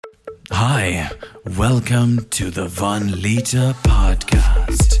Hi, welcome to the 1 Liter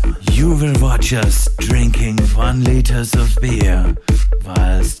Podcast. You will watch us drinking 1 liters of beer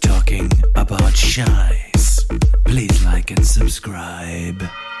whilst talking about shies. Please like and subscribe.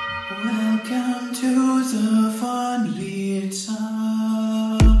 Welcome to the 1 Liter.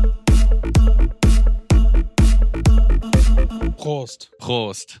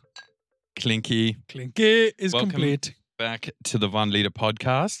 Prost. Clinky. Clinky is Welcome complete. Back to the 1 Liter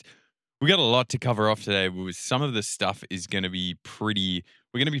Podcast. We got a lot to cover off today. Some of the stuff is going to be pretty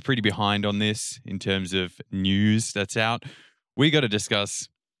behind on this in terms of news that's out. We got to discuss,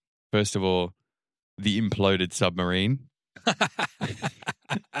 first of all, the imploded submarine.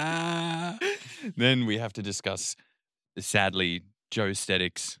 Then we have to discuss, sadly, Joe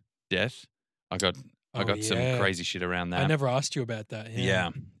Static's death. I got some crazy shit around that. I never asked you about that. Yeah.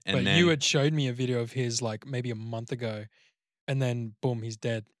 But you had showed me a video of his like maybe a month ago, and then boom, he's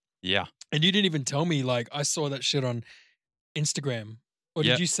dead. Yeah. And you didn't even tell me, like, I saw that shit on Instagram. Or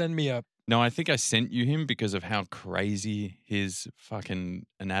did you send me a... No, I think I sent you him because of how crazy his fucking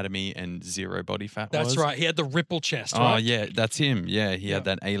anatomy and zero body fat was. That's right. He had the ripple chest, right? Oh, yeah. That's him. Yeah, he had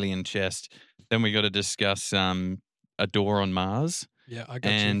that alien chest. Then we got to discuss A Door on Mars. Yeah, I got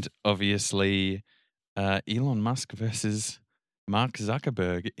you. And obviously Elon Musk versus Mark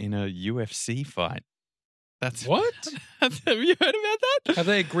Zuckerberg in a UFC fight. That's What? Have you heard about that? Have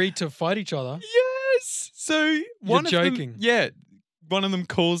they agreed to fight each other? Yes. So one You're of joking. them, one of them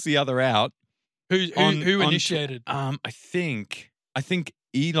calls the other out. Who initiated? I think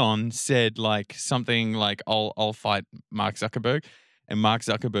Elon said like something like I'll fight Mark Zuckerberg, and Mark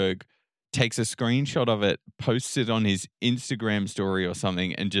Zuckerberg takes a screenshot of it, posts it on his Instagram story or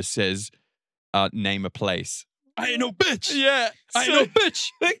something, and just says, "Name a place." I ain't no bitch. Yeah, I ain't no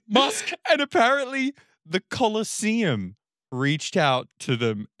bitch. Musk. And apparently the Colosseum reached out to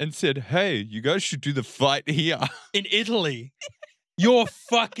them and said, "Hey, you guys should do the fight here." In Italy. You're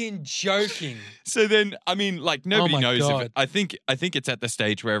fucking joking. So then, I mean, like nobody knows God. if it, I think it's at the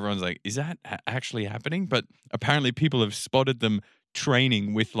stage where everyone's like, is that actually happening? But apparently people have spotted them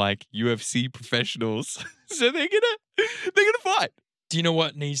training with like UFC professionals. So they're gonna fight. Do you know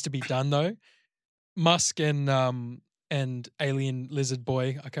what needs to be done though? Musk and alien lizard boy,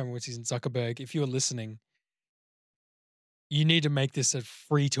 I can't remember what's his name, Zuckerberg, if you're listening, you need to make this a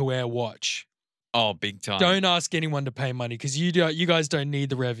free-to-air watch. Oh, big time. Don't ask anyone to pay money because you guys don't need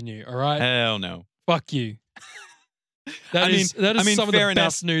the revenue, all right? Hell no. Fuck you. That is some of the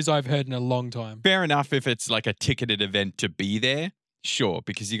best news I've heard in a long time. Fair enough if it's like a ticketed event to be there, sure,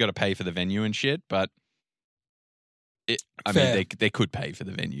 because you got to pay for the venue and shit, but mean, they could pay for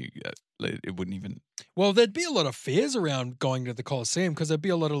the venue. It wouldn't even... Well, there'd be a lot of fears around going to the Colosseum because there'd be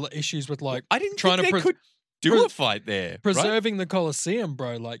a lot of issues with like... I didn't think they could do a fight there. Preserving right? the Colosseum,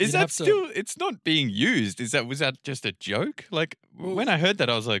 bro. Like, is that still... It's not being used. Was that just a joke? Like, when I heard that,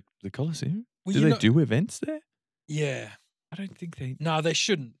 I was like, the Colosseum? Do they do events there? Yeah. I don't think they... No, they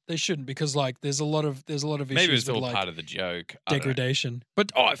shouldn't. They shouldn't because like there's a lot of issues. Maybe it's with, all like, part of the joke. Degradation.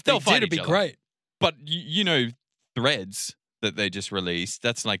 But if they'll fight it'd be each other. great. But you know, Threads that they just released.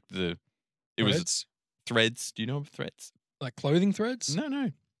 That's like It was Threads. Do you know about Threads? Like clothing threads?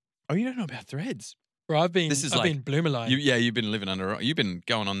 No. Oh, you don't know about Threads? Bro, I've been Bloomerline. You've been living you've been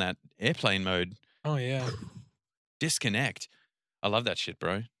going on that airplane mode. Oh yeah. Disconnect. I love that shit,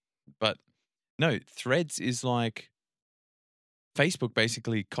 bro. But no, Threads is like Facebook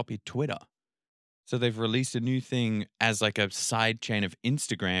basically copied Twitter. So they've released a new thing as like a side chain of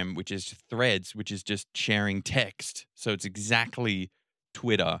Instagram, which is Threads, which is just sharing text. So it's exactly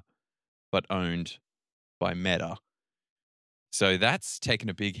Twitter, but owned by Meta. So that's taken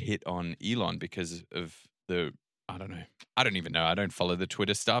a big hit on Elon because of I don't know. I don't even know. I don't follow the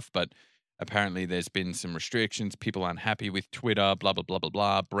Twitter stuff, but apparently there's been some restrictions. People aren't happy with Twitter, blah, blah, blah, blah,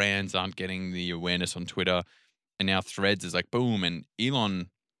 blah. Brands aren't getting the awareness on Twitter. And now Threads is like, boom. And Elon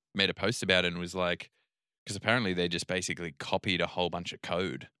made a post about it and was like, because apparently they just basically copied a whole bunch of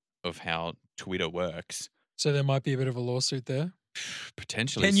code of how Twitter works. So there might be a bit of a lawsuit there.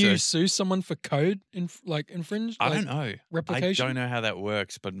 Potentially. Can you sue someone for code infringe? I don't know. Replication? I don't know how that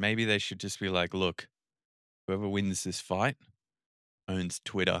works, but maybe they should just be like, look, whoever wins this fight owns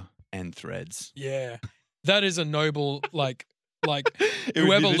Twitter and Threads. Yeah. That is a noble, like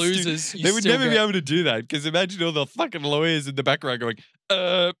whoever loses, they would never be able to do that because imagine all the fucking lawyers in the background going,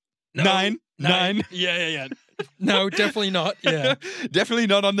 nine. Yeah. No, definitely not. Yeah. Definitely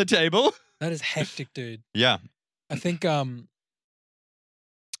not on the table. That is hectic, dude. Yeah. I think,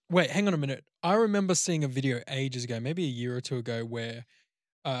 wait, hang on a minute. I remember seeing a video ages ago, maybe a year or two ago, where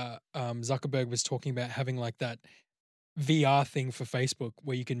Zuckerberg was talking about having like that VR thing for Facebook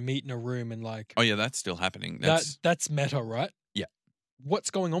where you can meet in a room and like Oh yeah, that's still happening. that's Meta, right? Yeah. What's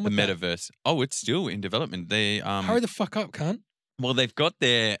going on the with that? metaverse. Oh, it's still in development. They Hurry the fuck up, cunt. well, they've got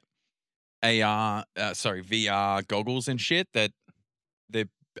their VR goggles and shit that they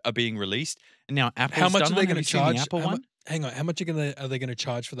are being released. And now Apple's How much done are they one. going Have to you seen charge? the Apple one? Hang on, how much are they going to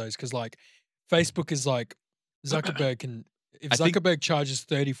charge for those? Because like Facebook is like Zuckerberg can. If I think- Zuckerberg charges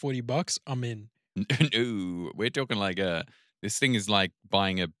 $30-$40, I'm in. No, we're talking like this thing is like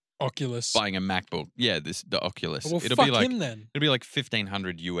buying a Oculus. MacBook. Yeah, the Oculus. Well, it'll fuck be like him then. it'll be like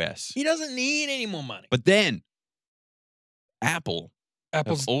 $1,500 US. He doesn't need any more money. But then Apple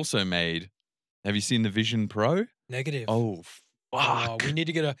Apple's have also made. Have you seen the Vision Pro? negative. Oh Oh, fuck! we need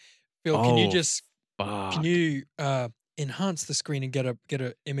to get a. Phil, can you Oh, just fuck. can you enhance the screen and get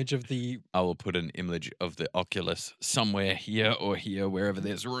a image of the? I will put an image of the Oculus somewhere here or here, wherever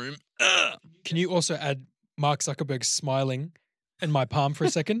there's room. Ugh. Can you also add Mark Zuckerberg smiling in my palm for a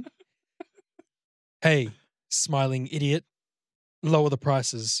second? Hey, smiling idiot, lower the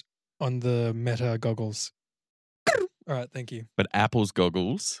prices on the Meta goggles. All right, thank you. But Apple's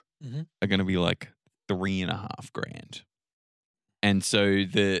goggles Mhm. are going to be like $3,500. And so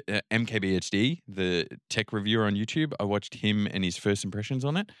the MKBHD, the tech reviewer on YouTube, I watched him and his first impressions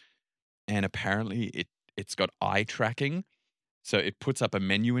on it. And apparently it's got eye tracking. So it puts up a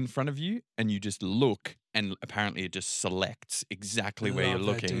menu in front of you and you just look and apparently it just selects exactly where you're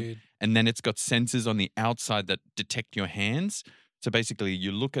Love that, looking. dude. And then it's got sensors on the outside that detect your hands. So basically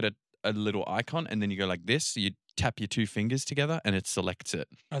you look at a little icon and then you go like this. You tap your two fingers together and it selects it.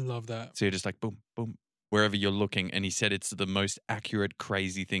 I love that. So you're just like boom, boom, wherever you're looking. And he said it's the most accurate,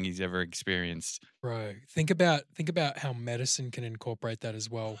 crazy thing he's ever experienced. Bro, think about how medicine can incorporate that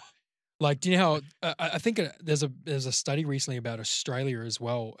as well. Like, do you know how I think there's a study recently about Australia as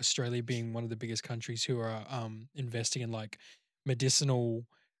well. Australia being one of the biggest countries who are investing in like medicinal,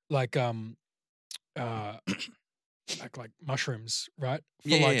 like like mushrooms, right? For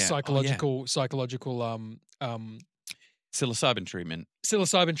Yeah, like yeah. psychological Psilocybin treatment,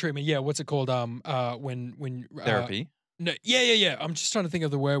 psilocybin treatment. Yeah, what's it called? When therapy. No, yeah. I'm just trying to think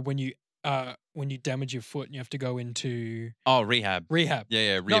of the word when you damage your foot and you have to go into Oh, rehab. rehab.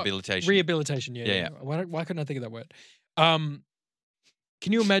 Yeah, rehabilitation. Rehabilitation. Yeah. Yeah. Why couldn't I think of that word?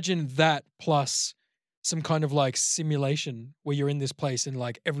 Can you imagine that plus some kind of like simulation where you're in this place and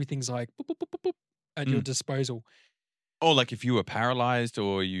like everything's like boop, boop, boop, boop, boop, at your disposal? Or like if you were paralyzed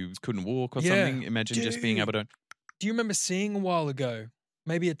or you couldn't walk or Yeah. something, imagine just being able to. Do you remember seeing a while ago?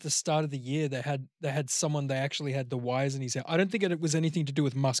 Maybe at the start of the year, they had someone. They actually had the wires in his head. I don't think it was anything to do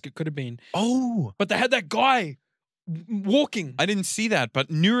with Musk. It could have been, Oh, but they had that guy walking. I didn't see that, but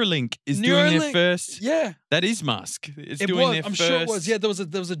Neuralink is doing their first. Yeah, That is Musk. It's it doing was. their I'm first sure it was. Yeah, there was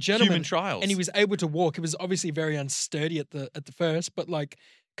a gentleman, human trials. and he was able to walk. It was obviously very unsturdy at the first, but like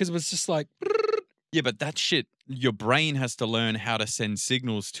because it was just like. Yeah, but that shit, your brain has to learn how to send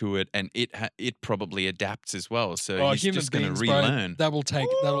signals to it, and it probably adapts as well. So he's human just going to beings, bro, relearn. that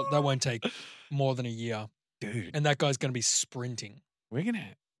won't take more than a year, Dude, and that guy's going to be sprinting.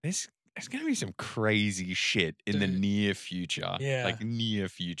 there's going to be some crazy shit in the Dude. near future. Yeah. Like near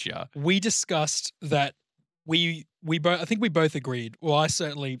future. We discussed that we both. I think we both agreed. Well, I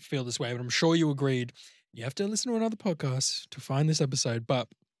certainly feel this way, but I'm sure you agreed. You have to listen to another podcast to find this episode, but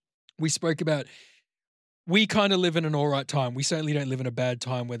we spoke about. We kind of live in an all right time. We certainly don't live in a bad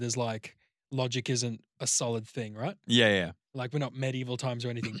time where there's like logic isn't a solid thing, right? Yeah. Like we're not medieval times or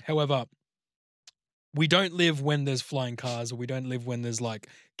anything. However, we don't live when there's flying cars or we don't live when there's like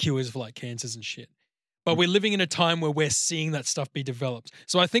cures for like cancers and shit. But we're living in a time where we're seeing that stuff be developed.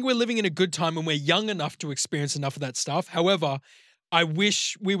 So I think we're living in a good time when we're young enough to experience enough of that stuff. However, I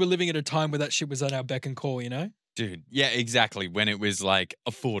wish we were living at a time where that shit was at our beck and call, you know? Dude, yeah, exactly. When it was like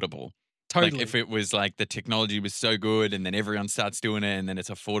affordable. Totally. Like if it was like the technology was so good and then everyone starts doing it and then it's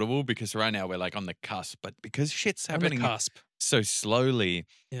affordable, because right now we're like on the cusp, but because shit's on the happening cusp. so slowly,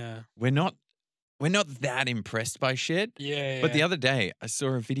 Yeah. we're not that impressed by shit. Yeah. But the other day I saw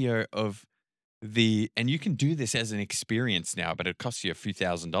a video of and you can do this as an experience now, but it costs you a few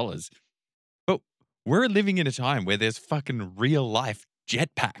 $1,000s. But we're living in a time where there's fucking real life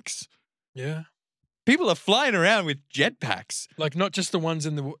jetpacks. Yeah. People are flying around with jetpacks. Like not just the ones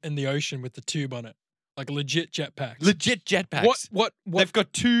in the ocean with the tube on it. Like legit jetpacks. Legit jetpacks. What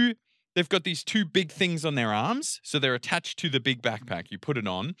They've got these two big things on their arms, so they're attached to the big backpack. You put it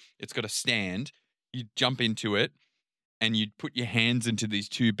on, it's got a stand, you jump into it, and you put your hands into these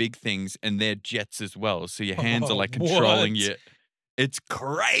two big things, and they're jets as well. So your hands are like controlling What? you. It's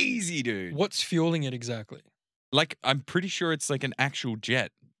crazy, dude. What's fueling it exactly? Like, I'm pretty sure it's like an actual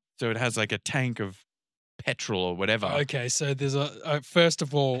jet. So it has like a tank of petrol or whatever. Okay, so there's a first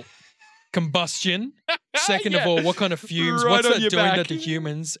of all, combustion. Second Yeah. of all, what kind of fumes? Right What's on that your doing back. that to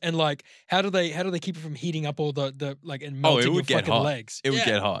humans? And like, how do they keep it from heating up all the like and melting it your would get fucking hot. legs? It would Yeah,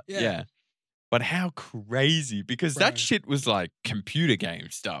 get hot. yeah. Yeah. But how crazy, because Bro. that shit was like computer game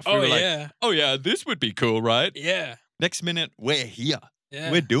stuff. We Oh were like, yeah, oh yeah, this would be cool, right? yeah, Next minute, we're here.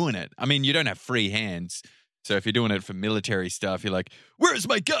 yeah. We're doing it. I mean, you don't have free hands. So if you're doing it for military stuff, you're like, where's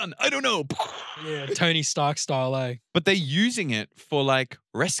my gun? I don't know. Yeah, Tony Stark style, eh? But they're using it for like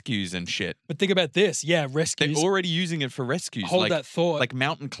rescues and shit. But think about this. Yeah, They're rescues. already using it for rescues. Hold like, that thought. like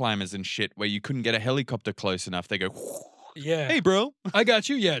mountain climbers and shit where you couldn't get a helicopter close enough. They go, yeah. hey, bro. I got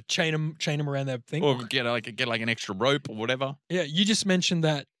you. Yeah, chain them around that thing. Or get like an extra rope or whatever. Yeah, you just mentioned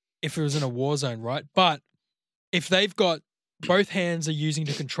that if it was in a war zone, right? But if they've got both hands are using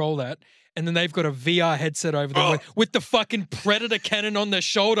to control that, and then they've got a VR headset over them with the fucking Predator cannon on their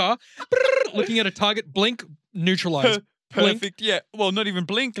shoulder, looking at a target, blink, neutralize. Blink. Perfect. Yeah. Well, not even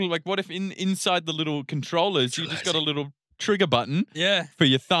blink. Like, what if inside the little controllers, you just got a little trigger button Yeah. for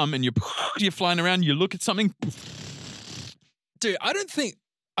your thumb, and you're flying around. You look at something. Dude, I don't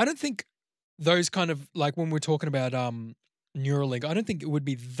think those kind of like when we're talking about Neuralink, I don't think it would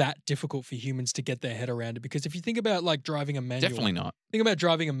be that difficult for humans to get their head around it, because if you think about like driving a manual, Definitely not. think about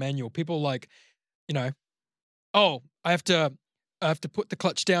driving a manual. People like, you know, oh, I have to put the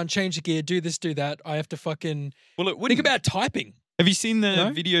clutch down, change the gear, do this, do that. I have to fucking Well, it think wouldn't. about typing. Have you seen the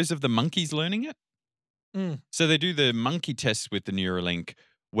No? videos of the monkeys learning it? Mm. So they do the monkey tests with the Neuralink,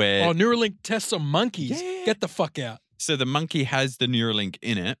 where Oh, Neuralink tests on monkeys. Yeah. Get the fuck out. so the monkey has the Neuralink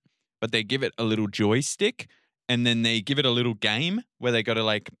in it, but they give it a little joystick, and then they give it a little game where they got to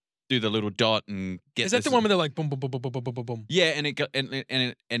like do the little dot and get. Is that this- the one where they're like boom, boom, boom, boom, boom, boom, boom, boom, boom? Yeah,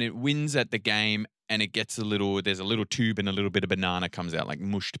 and it wins at the game, and it gets there's a little tube and a little bit of banana comes out, like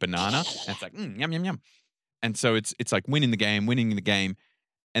mushed banana, and it's like yum yum yum, and so it's like winning the game,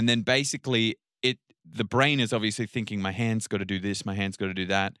 and then basically the brain is obviously thinking my hand's got to do this, my hand's got to do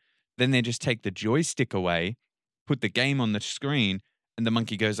that. Then they just take the joystick away, put the game on the screen, and the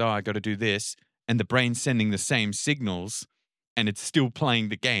monkey goes, oh, I got to do this, and the brain's sending the same signals, and it's still playing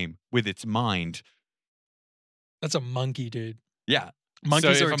the game with its mind. That's a monkey, dude. Yeah.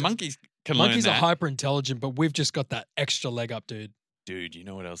 Monkeys so are if a monkey can learn monkeys are that, hyper intelligent, but we've just got that extra leg up, dude. dude, you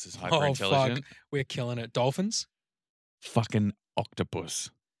know what else is Oh, hyper intelligent? fuck. We're killing it. Dolphins? Fucking octopus.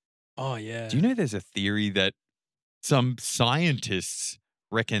 Oh, yeah. Do you know there's a theory that some scientists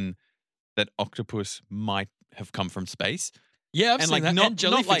reckon that octopus might have come from space? Yeah, I've and, seen like, that. not- And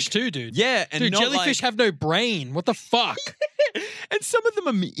jellyfish not like- too, dude. Yeah, and Dude, not jellyfish like, have no brain. What the fuck? and some of them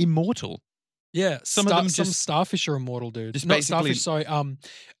are immortal. Yeah, Some of them some just- starfish are immortal, dude. just Not basically- starfish,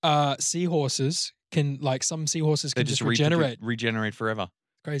 sorry. Seahorses can, like, some seahorses They can just regenerate regenerate. forever.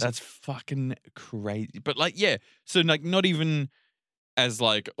 Crazy. That's fucking crazy. But like, yeah, so like not even as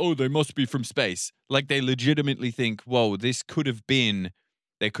like, oh, they must be from space. Like they legitimately think, whoa, this could have been,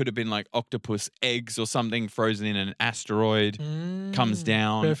 they could have been like octopus eggs or something frozen in an asteroid, comes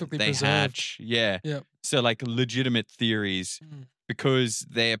down, perfectly they preserved. hatch. Yeah. Yep. So like legitimate theories Mm. because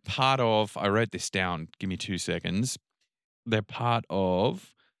they're part of, I wrote this down, give me 2 seconds. They're part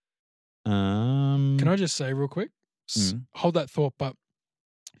of, Can I just say real quick? Hold that thought, but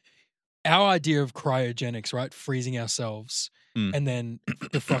our idea of cryogenics, right? Freezing ourselves Mm. and then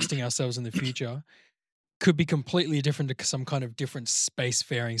defrosting ourselves in the future could be completely different to some kind of different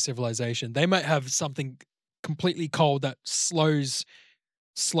spacefaring civilization. They might have something completely cold that slows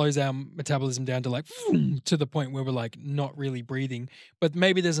our metabolism down to like to the point where we're like not really breathing. But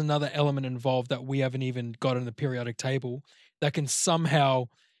maybe there's another element involved that we haven't even got on the periodic table that can somehow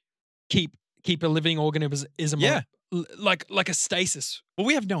keep a living organism Yeah. like a stasis. Well,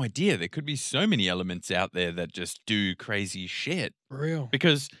 we have no idea. There could be so many elements out there that just do crazy shit. For real.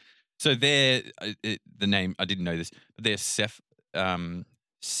 Because, so they're, the name, I didn't know this, but they're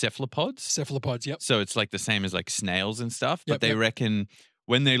cephalopods. Cephalopods, yep. So it's like the same as like snails and stuff. But Yep, they yep. reckon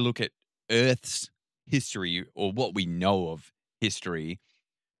when they look at Earth's history or what we know of history,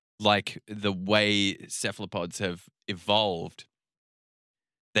 like the way cephalopods have evolved,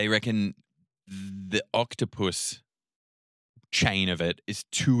 they reckon the octopus chain of it is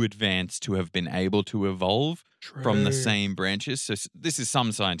too advanced to have been able to evolve from the True. same branches. So this is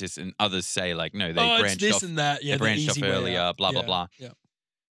some scientists and others say like, no, they Oh, it's branched this off. and that. Yeah, they the branched off easy way earlier, out. blah, blah, Yeah, blah. Yeah.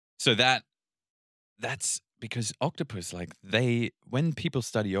 So that's because octopus, like when people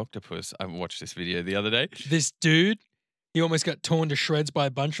study octopus, I watched this video the other day. This dude, he almost got torn to shreds by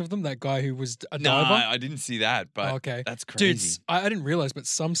a bunch of them. That guy who was a No, diver. I didn't see that, but Okay. that's Dude, crazy. I didn't realize, but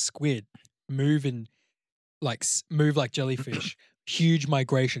some squid move like jellyfish. Huge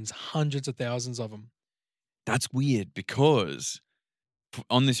migrations, hundreds of thousands of them. that's weird because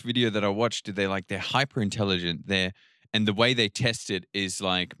on this video that I watched, they're hyper intelligent. And the way they test it is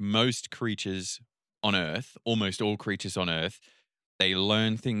like most creatures on Earth, almost all creatures on Earth, they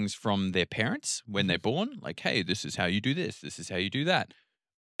learn things from their parents when they're born. Like, hey, this is how you do this. This is how you do that.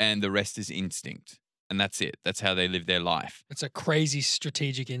 And the rest is instinct. And that's it. That's how they live their life. It's a crazy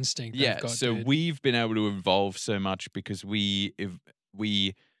strategic instinct. Yeah. They've got, So dude. we've been able to evolve so much because we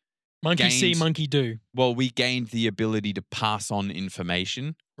Monkey see, gained- monkey do. Well, we gained the ability to pass on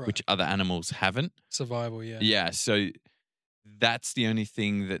information, Right. which other animals haven't. Survival, yeah. Yeah, so that's the only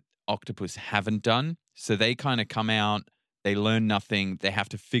thing that octopus haven't done. So they kind of come out, they learn nothing, they have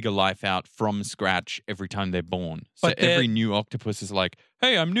to figure life out from scratch every time they're born. So But they're- every new octopus is like,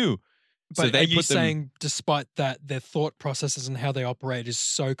 hey, I'm new. But so they are you put them, saying, despite that, their thought processes and how they operate is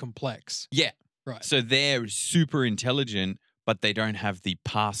so complex? yeah. Right. So they're super intelligent, but they don't have the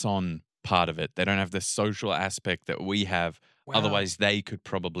pass on part of it. They don't have the social aspect that we have. Wow. Otherwise, they could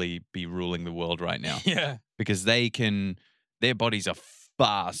probably be ruling the world right now Yeah. because their bodies are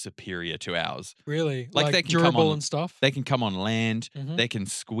far superior to ours. Really? Like they can come durable on- and stuff? They can come on land. Mhm. They can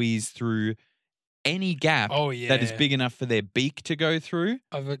squeeze through any gap Oh, yeah. that is big enough for their beak to go through.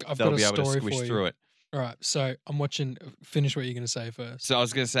 I've They'll got a be able to story squish for you. through it. All right. So I'm watching. Finish what you're going to say first. So I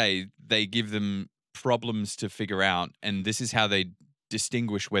was going to say they give them problems to figure out, and this is how they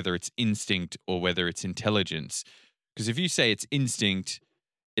distinguish whether it's instinct or whether it's intelligence. Because if you say it's instinct,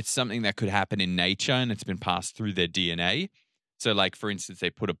 it's something that could happen in nature and it's been passed through their DNA. So, like, for instance, they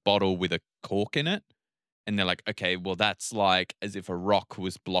put a bottle with a cork in it, and they're like, okay, well, that's like as if a rock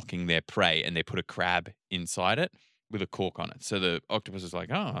was blocking their prey, and they put a crab inside it with a cork on it. So the octopus is like,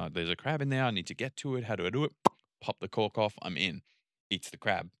 oh, there's a crab in there. I need to get to it. How do I do it? Pop the cork off. I'm in. Eats the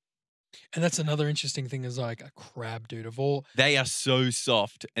crab. And that's another interesting thing is like a crab, dude. Of all They are so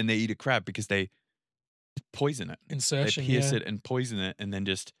soft, and they eat a crab because they poison it. insertion, They pierce yeah. it and poison it, and then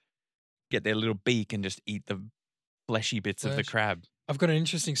just get their little beak and just eat the fleshy bits of the Flesh. crab. I've got an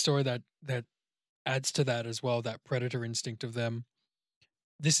interesting story that adds to that as well, that predator instinct of them.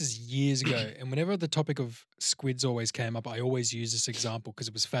 This is years ago, and whenever the topic of squids always came up, I always use this example because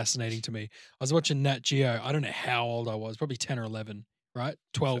it was fascinating to me. I was watching Nat Geo. I don't know how old I was, probably 10 or 11, right?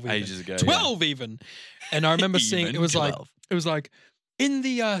 12 even. Ages ago. 12 even. And I remember seeing, Even it was 12. like in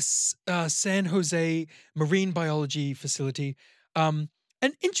the San Jose Marine Biology Facility, an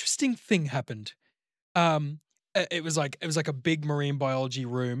interesting thing happened. It was like a big marine biology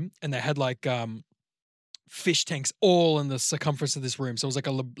room, and they had like fish tanks all in the circumference of this room. So it was like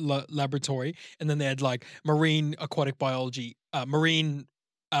a laboratory, and then they had like marine aquatic biology, marine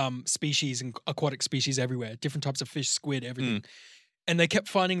species and aquatic species everywhere, different types of fish, squid, everything. And they kept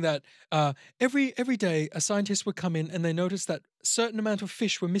finding that every day a scientist would come in and they noticed that a certain amount of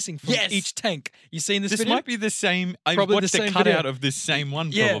fish were missing from Yes. each tank. You seen this This video? might be the same. I Probably the watched a same cutout video. of this same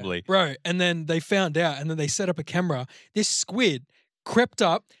one, Yeah, probably. bro. And then they found out, and then they set up a camera. This squid crept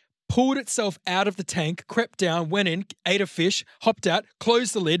up, pulled itself out of the tank, crept down, went in, ate a fish, hopped out,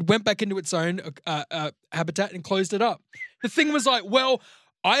 closed the lid, went back into its own habitat and closed it up. The thing was like, well,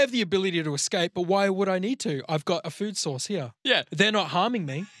 I have the ability to escape, but why would I need to? I've got a food source here. Yeah, They're not harming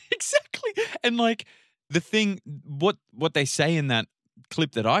me. exactly. And like the thing, what they say in that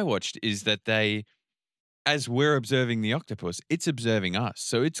clip that I watched is that as we're observing the octopus, it's observing us.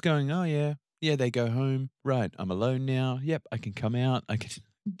 So it's going, oh yeah, they go home. Right, I'm alone now. Yep, I can come out. I can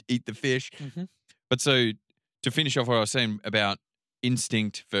eat the fish. Mhm. But so to finish off what I was saying about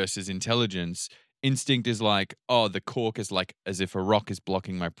instinct versus intelligence, instinct is like, oh, the cork is like as if a rock is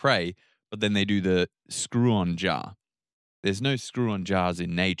blocking my prey, but then they do the screw-on jar. There's no screw-on jars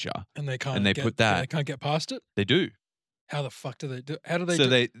in nature. And they can't. And they put that- They can't get past it. They do. How the fuck do they do? How do they? So do,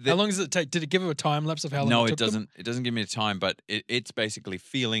 they how long does it take? Did it give it a time lapse of how long? No, it it took them? doesn't. It doesn't give me a time, but it's basically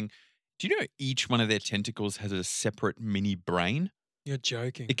feeling. Do you know each one of their tentacles has a separate mini brain? You're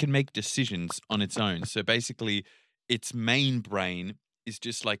joking. It can make decisions on its own. So basically, its main brain is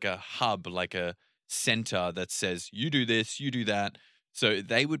just like a hub, like a center that says, you do this, you do that. So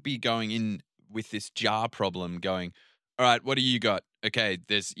they would be going in with this jar problem going, all right, what do you got? Okay,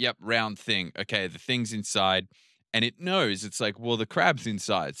 there's, round thing. Okay, the thing's inside. And it knows, it's like, well, the crab's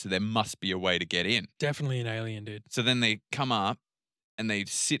inside, so there must be a way to get in. Definitely an alien, dude. So then they come up and they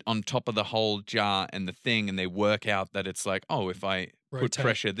sit on top of the whole jar and the thing, and they work out that it's like, oh, if I put Rotate.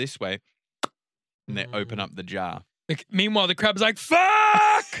 pressure this way, and they open up the jar. Meanwhile, the crab's like, "Fuck!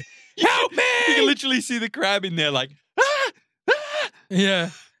 Help me!" You can literally see the crab in there like, ah, ah. Yeah,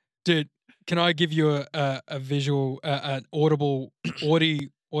 dude. Can I give you a visual, an audible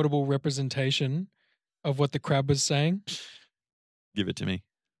representation of what the crab was saying? Give it to me.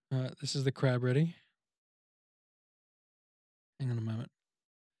 This is the crab. Ready? Hang on a moment.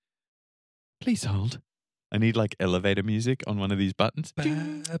 Please hold. I need like elevator music on one of these buttons.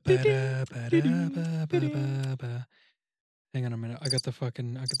 Hang on a minute. I got the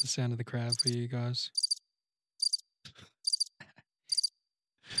sound of the crowd for you guys.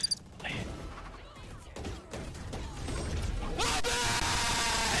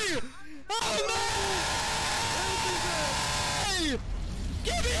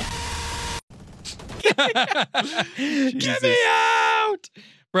 Get me out!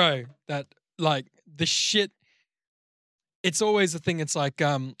 Bro, that, like, the shit. It's always a thing. It's like,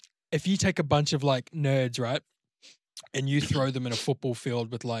 if you take a bunch of, like, nerds, right? And you throw them in a football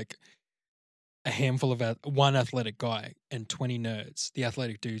field with, like, a handful of one athletic guy and 20 nerds, the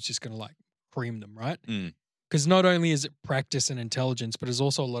athletic dude's just going to, like, cream them, right? Because not only is it practice and intelligence, but there's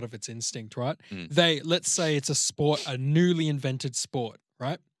also a lot of its instinct, right? Let's say it's a sport, a newly invented sport,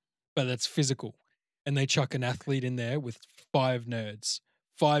 right? But that's physical. And they chuck an athlete in there with 5 nerds,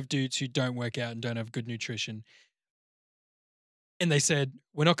 5 dudes who don't work out and don't have good nutrition. And they said,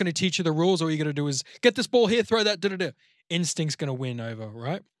 we're not going to teach you the rules. All you got to do is get this ball here, throw that, da-da-da. Instinct's going to win over,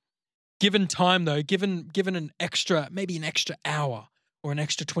 right? Given time, though, given maybe an extra hour or an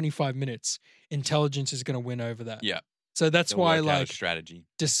extra 25 minutes, intelligence is going to win over that. Yeah. So that's why, like, strategy.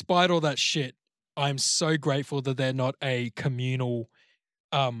 Despite all that shit, I'm so grateful that they're not a communal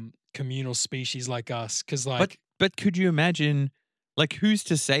species like us. Because, like, but could you imagine, like, who's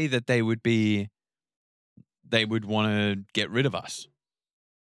to say that they would want to get rid of us?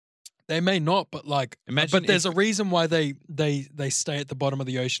 They may not, but like, imagine. But there's a reason why they stay at the bottom of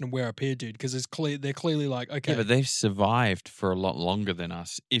the ocean and we're up here, dude. Because they're clearly like, okay, yeah, but they've survived for a lot longer than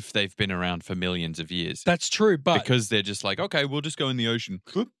us if they've been around for millions of years. That's true, but because they're just like, okay, we'll just go in the ocean.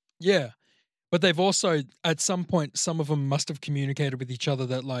 Yeah, but they've also at some point, some of them must have communicated with each other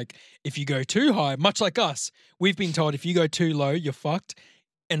that, like, if you go too high, much like us, we've been told if you go too low, you're fucked,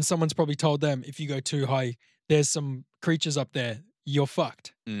 and someone's probably told them if you go too high, there's some creatures up there. You're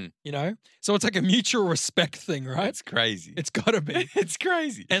fucked, you know? So it's like a mutual respect thing, right? It's crazy. It's got to be. It's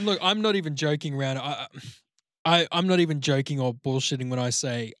crazy. And look, I'm not even joking around. I'm not even joking or bullshitting when I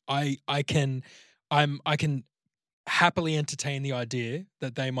say I can happily entertain the idea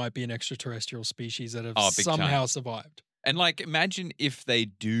that they might be an extraterrestrial species that have somehow survived. And, like, imagine if they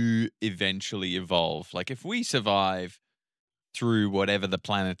do eventually evolve. Like, if we survive through whatever the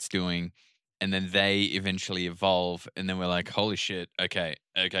planet's doing, and then they eventually evolve, and then we're like, holy shit, okay,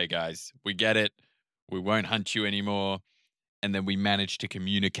 guys, we get it. We won't hunt you anymore. And then we manage to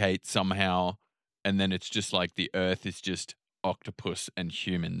communicate somehow, and then it's just like the Earth is just octopus and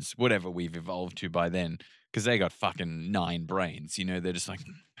humans, whatever we've evolved to by then, because they got fucking 9 brains, you know? They're just like...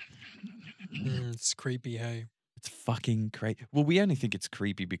 it's creepy, hey? It's fucking crazy. Well, we only think it's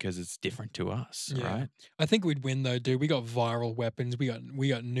creepy because it's different to us, right? I think we'd win though, dude. We got viral weapons. We got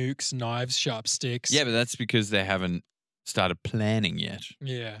nukes, knives, sharp sticks. Yeah, but that's because they haven't started planning yet.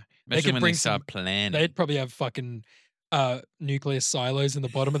 Yeah, Imagine when they start planning. They'd probably have fucking nuclear silos in the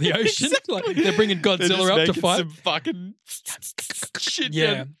bottom of the ocean. Like, they're bringing Godzilla up to fight. Some fucking shit.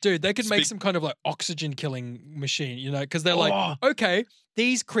 Yeah, dude, they could make some kind of like oxygen killing machine, you know, because they're like, okay,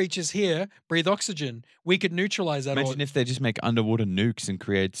 these creatures here breathe oxygen. We could neutralize that. Imagine if they just make underwater nukes and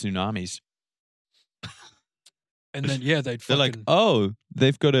create tsunamis. And then, yeah, they're like, oh,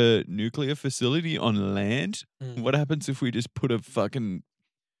 they've got a nuclear facility on land. What happens if we just put a fucking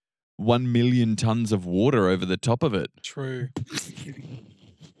 1 million tons of water over the top of it? True.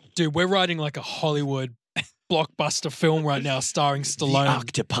 Dude, we're writing like a Hollywood blockbuster film right now starring Stallone.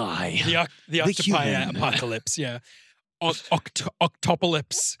 The octopi. The octopi apocalypse, yeah.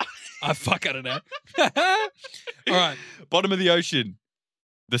 Octopolypse. Fuck, I don't know. All right. Bottom of the ocean.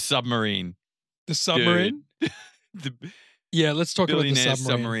 The submarine. The submarine? Yeah, let's talk about the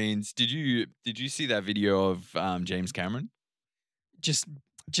submarines. Did you see that video of James Cameron? Just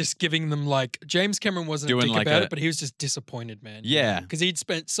giving them, like, James Cameron wasn't a dick about it, but he was just disappointed, man. Yeah. Because he'd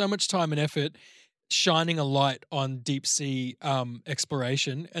spent so much time and effort shining a light on deep sea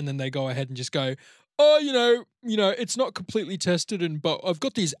exploration, and then they go ahead and just go, oh, you know, it's not completely tested, but I've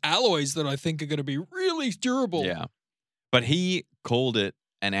got these alloys that I think are going to be really durable. Yeah. But he called it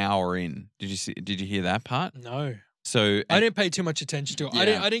an hour in. Did you hear that part? No. So I didn't pay too much attention to it.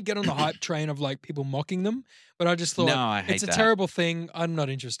 Yeah. I didn't get on the hype train of like people mocking them, but I just thought it's a terrible thing. I'm not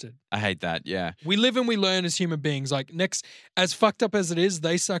interested. I hate that. Yeah. We live and we learn as human beings. Like, as fucked up as it is,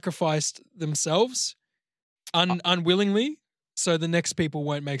 they sacrificed themselves unwillingly, so the next people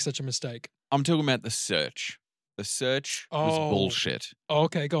won't make such a mistake. I'm talking about the search. The search was bullshit. Oh,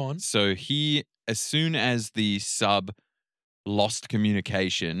 okay, go on. So as soon as the sub lost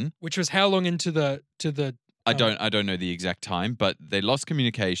communication, which was how long into the I don't know the exact time, but they lost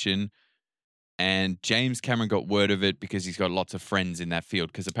communication. And James Cameron got word of it because he's got lots of friends in that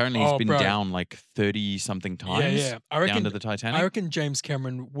field. Because apparently he's been down like 30-something times down to the Titanic. I reckon James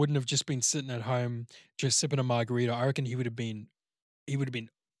Cameron wouldn't have just been sitting at home just sipping a margarita. I reckon he would have been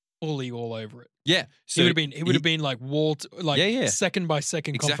fully all over it. Yeah. So he would have been like second by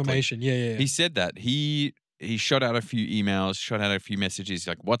second confirmation. Yeah. He said that. He shot out a few emails, shot out a few messages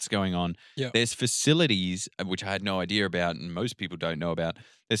like, what's going on? Yeah. There's facilities, which I had no idea about and most people don't know about.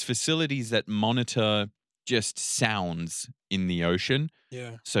 There's facilities that monitor just sounds in the ocean.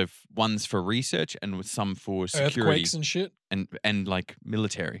 Yeah. So one's for research and some for security. Earthquakes and shit. And like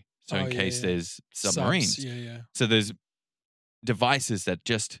military. So in case there's submarines. Yeah. So there's devices that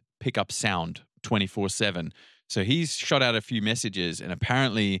just pick up sound 24/7. So he's shot out a few messages and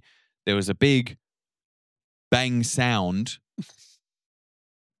apparently there was a big bang sound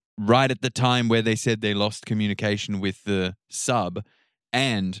right at the time where they said they lost communication with the sub.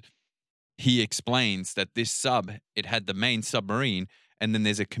 And he explains that this sub, it had the main submarine, and then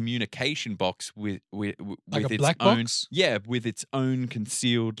there's a communication box with like its a black own box? Yeah, with its own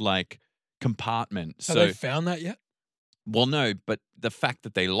concealed like compartment. Have they found that yet? Well, no, but the fact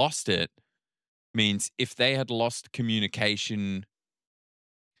that they lost it means if they had lost communication.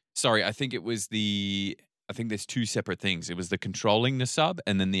 Sorry, I think there's two separate things. It was the controlling the sub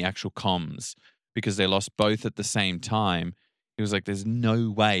and then the actual comms because they lost both at the same time. It was like, there's no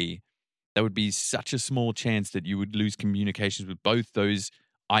way. That would be such a small chance that you would lose communications with both those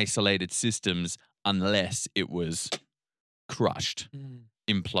isolated systems unless it was crushed,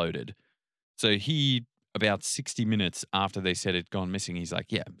 imploded. So he, about 60 minutes after they said it'd gone missing, he's like,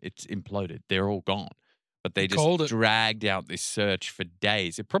 yeah, it's imploded. They're all gone. But they just dragged out this search for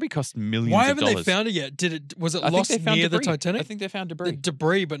days. It probably cost millions of dollars. Why haven't they found it yet? Was it lost near the Titanic? I think they found debris. The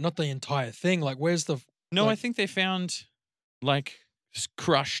debris, but not the entire thing. Like, where's the... No, I think they found, like,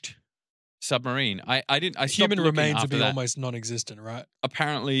 crushed submarine. I Human remains would be almost non-existent, right?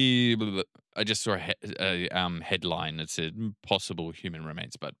 Apparently, I just saw a headline that said possible human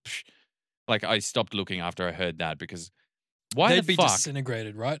remains, but like I stopped looking after I heard that because they'd be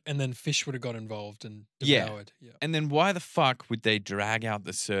disintegrated, right? And then fish would have got involved and devoured. Yeah. And then why the fuck would they drag out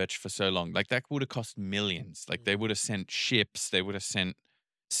the search for so long? Like that would have cost millions. Like they would have sent ships, they would have sent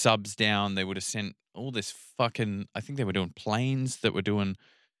subs down, they would have sent all this fucking. I think they were doing planes that were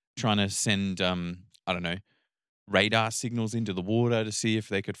trying to send I don't know, radar signals into the water to see if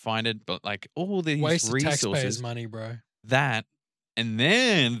they could find it. But like all these waste resources, of taxpayers' money, bro. That. And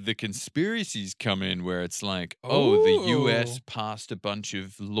then the conspiracies come in where it's like, the US passed a bunch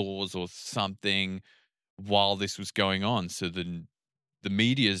of laws or something while this was going on. So the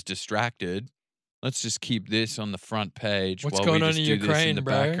media's distracted. Let's just keep this on the front page What's while going we on just in do Ukraine, this in the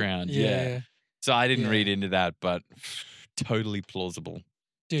bro? background. Yeah. So I didn't read into that, but totally plausible.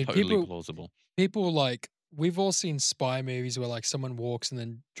 Dude, totally plausible. People like, we've all seen spy movies where like someone walks and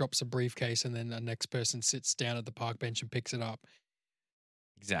then drops a briefcase and then the next person sits down at the park bench and picks it up.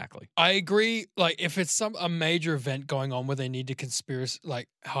 Exactly. I agree. Like, if it's a major event going on where they need to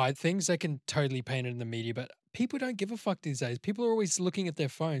hide things, they can totally paint it in the media. But people don't give a fuck these days. People are always looking at their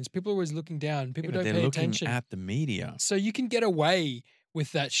phones. People are always looking down. People don't pay attention. They're looking at the media. So you can get away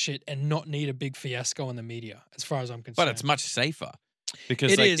with that shit and not need a big fiasco in the media, as far as I'm concerned. But it's much safer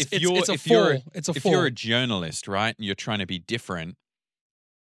because if you're a journalist, right, and you're trying to be different,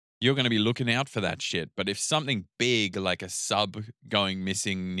 you're going to be looking out for that shit. But if something big like a sub going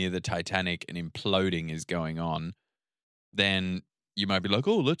missing near the Titanic and imploding is going on, then you might be like,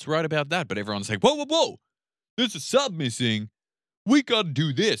 oh, let's write about that. But everyone's like, whoa, there's a sub missing. We got to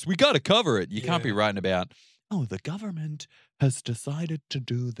do this. We got to cover it. You can't be writing about, oh, the government has decided to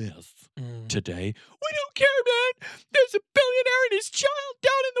do this today. We don't care, man. There's a billionaire and his child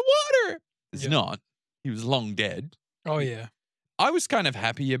down in the water. It's not. He was long dead. Oh, yeah. I was kind of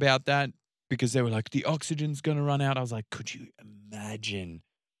happy about that because they were like, the oxygen's going to run out. I was like, could you imagine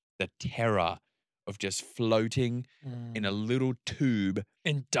the terror of just floating in a little tube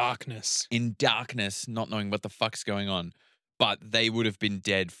in darkness, not knowing what the fuck's going on? But they would have been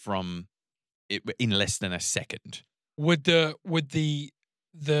dead from it in less than a second. Would the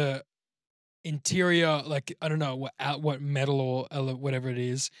interior, like, I don't know what metal or whatever it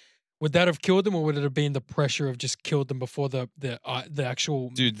is, would that have killed them, or would it have been the pressure of just killed them before the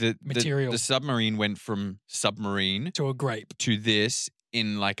actual material? The submarine went from submarine to a grape to this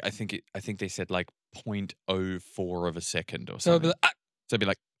in like I think they said like 0.04 of a second or something. So it'd be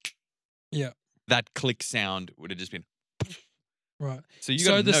like, that click sound would have just been right. So you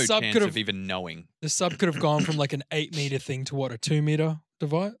got no chance of even knowing. The sub could have gone from like an 8 meter thing to what, a 2 meter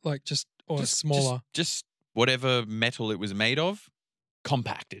divide, like just smaller. Just whatever metal it was made of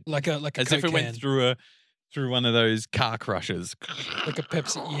compacted. like a As Coke if it went can. through one of those car crushers. Like a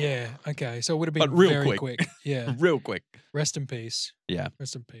Pepsi. Yeah. Okay. So it would have been But real very quick. quick. Yeah. Real quick. Rest in peace. Yeah.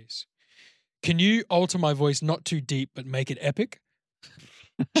 Rest in peace. Can you alter my voice not too deep but make it epic?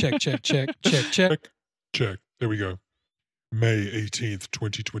 Check. Check. There we go. May 18th,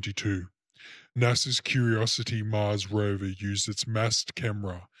 2022. NASA's Curiosity Mars rover used its mast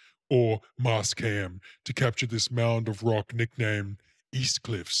camera, or Mars Cam, to capture this mound of rock nicknamed East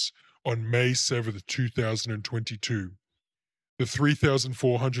Cliffs on May 7th, 2022. The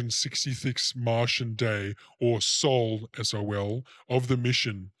 3,466th Martian day, or SOL, S-O-L, of the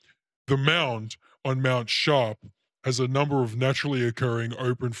mission. The mound on Mount Sharp has a number of naturally occurring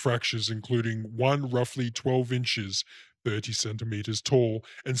open fractures, including one roughly 12 inches, 30 centimeters tall,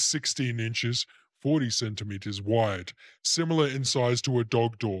 and 16 inches, 40 centimeters wide, similar in size to a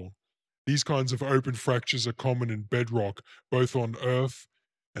dog door. These kinds of open fractures are common in bedrock, both on Earth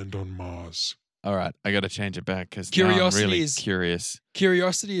and on Mars. All right, I got to change it back because I'm Curiosity really is- curious.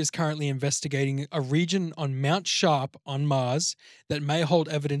 Curiosity is currently investigating a region on Mount Sharp on Mars that may hold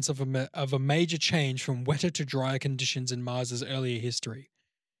evidence of a major change from wetter to drier conditions in Mars's earlier history.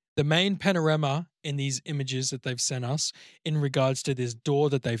 The main panorama in these images that they've sent us in regards to this door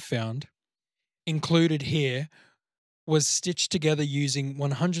that they've found, included here, was stitched together using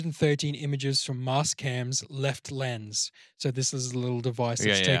 113 images from Mastcam's left lens. So this is a little device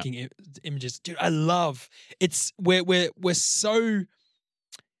that's Yeah. taking images. Dude, I love it's we're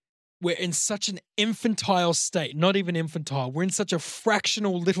in such an infantile state, not even infantile. We're in such a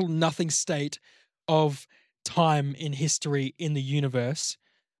fractional little nothing state of time in history in the universe.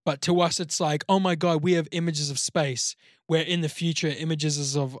 But to us, it's like, oh my God, we have images of space, where in the future,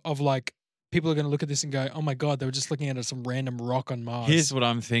 images of like, people are going to look at this and go, oh my God, they were just looking at some random rock on Mars. Here's what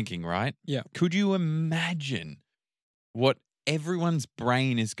I'm thinking, right? Yeah. Could you imagine what everyone's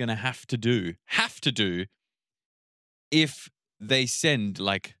brain is going to have to do if they send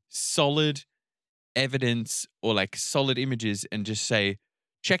like solid evidence or like solid images and just say,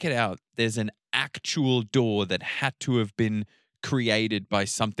 check it out, there's an actual door that had to have been created by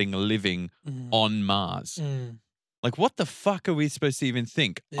something living on Mars. Like, what the fuck are we supposed to even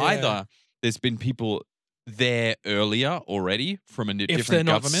think? Yeah. Either there's been people there earlier already from a if different they're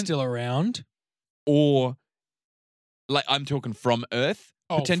not government, still around. or like I'm talking from Earth,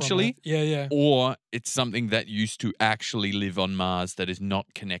 Oh, from potentially. Earth. Yeah. Or it's something that used to actually live on Mars that is not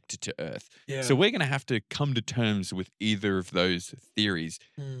connected to Earth. Yeah. So we're going to have to come to terms with either of those theories,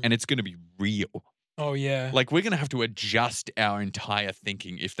 and it's going to be real. Oh, yeah. Like, we're going to have to adjust our entire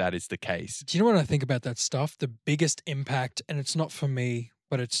thinking if that is the case. Do you know what I think about that stuff? The biggest impact, and it's not for me,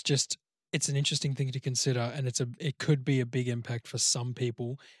 but it's an interesting thing to consider, and it could be a big impact for some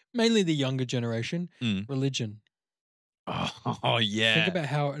people, mainly the younger generation, religion. Oh, yeah. Think about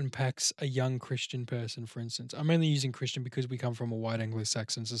how it impacts a young Christian person, for instance. I'm only using Christian because we come from a white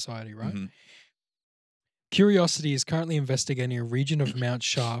Anglo-Saxon society, right? Mhm. Curiosity is currently investigating a region of Mount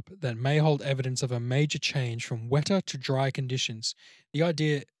Sharp that may hold evidence of a major change from wetter to dry conditions. The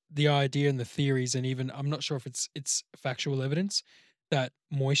idea and the theories, and even I'm not sure if it's factual evidence that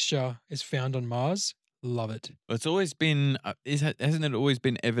moisture is found on Mars. Love it. It's always been, hasn't it always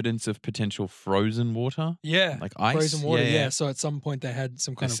been evidence of potential frozen water? Yeah, Like ice? frozen water. Yeah, Yeah, yeah. So at some point they had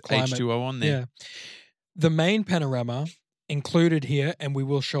some kind There's of climate. H2O on there. Yeah. The main panorama included here, and we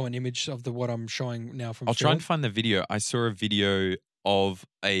will show an image of what I'm showing now from I'll try and film. find the video. I saw a video of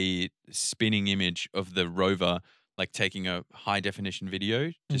a spinning image of the rover, like taking a high definition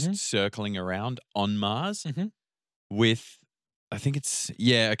video, just circling around on Mars with, I think it's,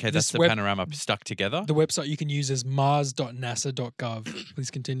 that's This the panorama stuck together. The website you can use is mars.nasa.gov.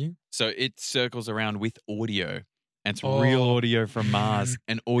 Please continue. So it circles around with audio, and it's real audio from Mars,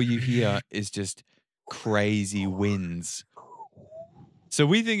 and all you hear is just crazy winds. So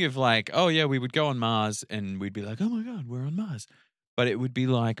we think of like, oh yeah, we would go on Mars and we'd be like, oh my God, we're on Mars. But it would be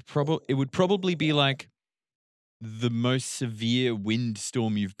like, it would probably be like the most severe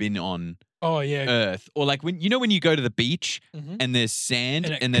windstorm you've been on Oh yeah. Earth. Or like when you go to the beach Mhm. and there's sand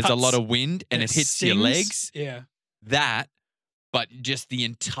And it and there's a cuts lot of wind and it hits your stings. legs. Yeah. That, but just the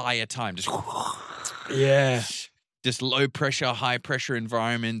entire time, just Yeah. just low pressure, high pressure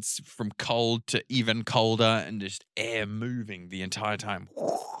environments from cold to even colder, and just air moving the entire time.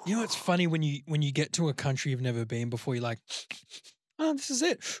 You know, it's funny when you get to a country you've never been before. You're like, oh, this is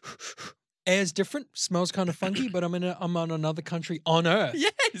it. Air's different, smells kind of funky, but I'm on another country on Earth.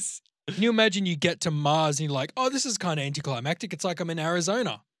 Yes. Can you imagine you get to Mars and you're like, oh, this is kind of anticlimactic. It's like I'm in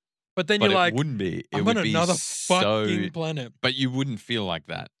Arizona. But then but you're it like, wouldn't be. It I'm would on be another so. fucking planet. But you wouldn't feel like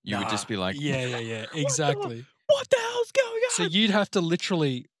that. You would just be like, yeah, exactly. What the hell's going on? So you'd have to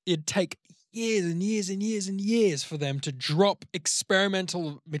literally, it'd take years and years and years and years for them to drop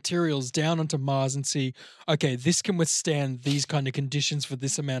experimental materials down onto Mars and see, okay, this can withstand these kind of conditions for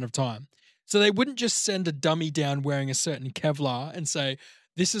this amount of time. So they wouldn't just send a dummy down wearing a certain Kevlar and say,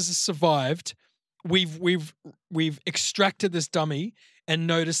 this has survived. We've extracted this dummy and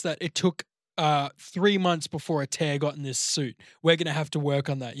noticed that it took 3 months before a tear got in this suit. We're going to have to work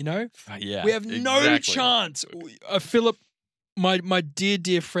on that, you know? Yeah. We have no chance. Philip, my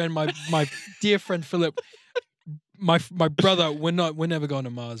dear friend, my dear friend Philip, my brother, we're never going to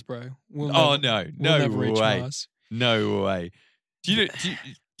Mars, bro. No never reach way. Mars. No way. Do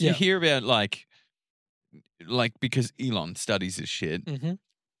you hear about like because Elon studies this shit? Mm-hmm.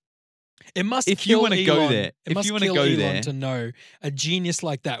 It must if kill you want to go Elon. there, It must if you want to kill go Elon there, to know a genius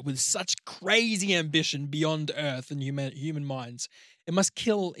like that with such crazy ambition beyond Earth and human minds. It must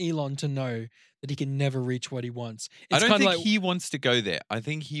kill Elon to know that he can never reach what he wants. I It's don't kind think of like, he wants to go there. I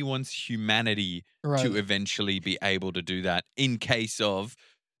think he wants humanity right. to eventually be able to do that in case of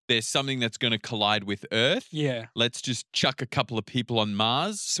there's something that's going to collide with Earth. Yeah, Let's just chuck a couple of people on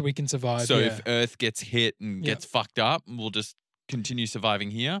Mars. so we can survive. So yeah. if Earth gets hit and gets fucked up, we'll just continue surviving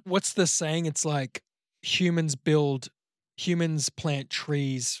here. What's the saying? It's like humans plant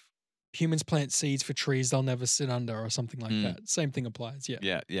trees, humans plant seeds for trees they'll never sit under or something like that. Same thing applies. Yeah.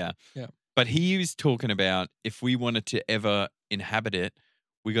 Yeah. Yeah. But he was talking about if we wanted to ever inhabit it,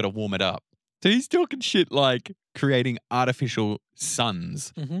 we got to warm it up. So he's talking shit like creating artificial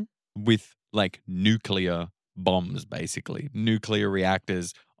suns Mm-hmm. with like nuclear bombs, basically nuclear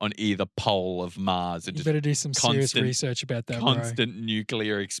reactors on either pole of Mars, and You just better do some serious constant- research about that, bro. constant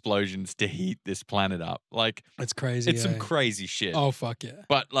nuclear explosions to heat this planet up. Like It's crazy. it's some crazy shit. Oh, fuck yeah.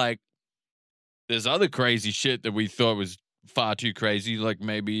 But like, there's other crazy shit that we thought was far too crazy, like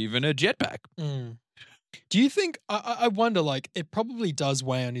maybe even a jetpack. Mm. Do you think? I wonder. Like, it probably does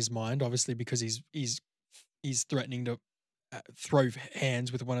weigh on his mind, obviously, because he's threatening to throw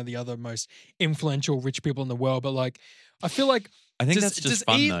hands with one of the other most influential rich people in the world. But like, I feel like I think Does- that's just does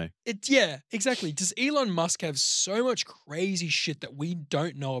fun E- though. yeah, exactly. Does Elon Musk have so much crazy shit that we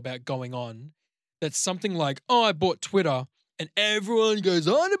don't know about going on? That's something like, oh, I bought Twitter, and everyone goes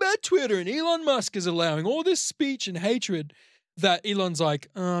on about Twitter, and Elon Musk is allowing all this speech and hatred. That Elon's like,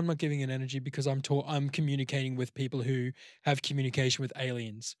 oh, I'm not giving it energy because I'm communicating with people who have communication with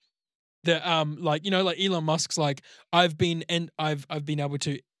aliens. That like Elon Musk's like, I've been able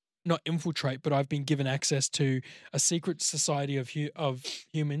to not infiltrate, but I've been given access to a secret society of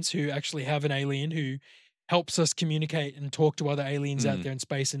humans who actually have an alien who helps us communicate and talk to other aliens out there in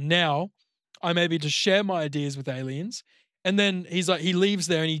space. And now I'm able to share my ideas with aliens. And then he's like, he leaves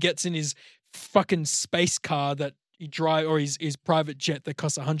there and he gets in his fucking space car that he drive, or his private jet that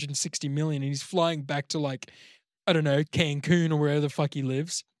costs 160 million, and he's flying back to like, I don't know, Cancun or wherever the fuck he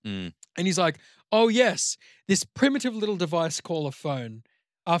lives. Mm. And he's like, oh yes, this primitive little device called a phone.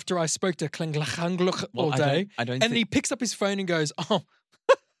 After I spoke to Klenglachangluk all day, I don't and then think, he picks up his phone and goes, oh,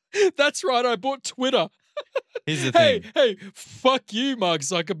 that's right, I bought Twitter. here's the thing. Hey, fuck you, Mark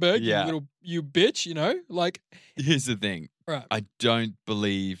Zuckerberg, Yeah. you bitch, you know? Like, Here's the thing. right, I don't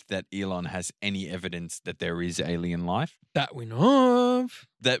believe that Elon has any evidence that there is alien life. that we know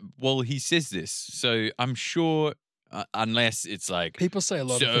of. He says this, so I'm sure, unless it's like People say a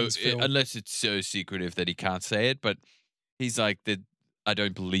lot of things, Phil. unless it's so secretive that he can't say it, but he's like that. I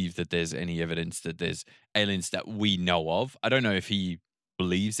don't believe that there's any evidence that there's aliens that we know of. I don't know if he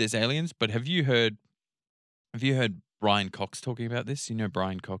believes there's aliens, but have you heard Brian Cox talking about this? You know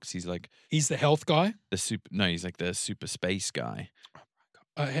Brian Cox, he's like He's the health guy. he's like the super space guy.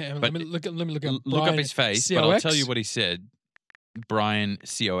 Let But me look at Look Brian up his face, but I'll tell you COX. what he said. Brian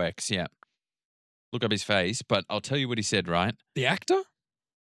COX, yeah. Look up his face, but I'll tell you what he said, right? The actor?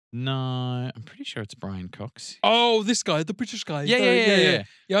 No, I'm pretty sure it's Brian Cox. Oh, this guy, the British guy. Yeah.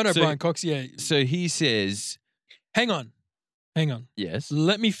 Yeah, I know So- Brian Cox. Yeah. So he says, Hang on. yes.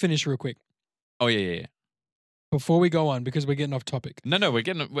 Let me finish real quick Oh, yeah. before we go on because we're getting off topic. No,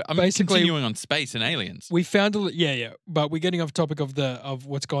 I'm Basically- continuing on space and aliens. We found but we're getting off topic of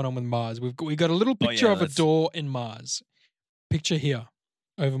what's going on with Mars. We got a little Oh, picture yeah, of a let's- door in Mars. Picture here,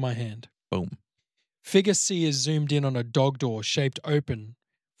 over my hand. Boom. Figure C is zoomed in on a dog door shaped to open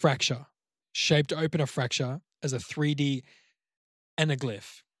a fracture as a 3D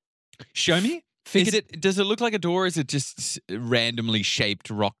anaglyph. Show me. Figure Does it look like a door? Or is it just randomly shaped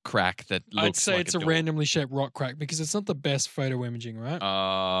rock crack that looks I'd say like it's a a door? randomly shaped rock crack because it's not the best photo imaging, right?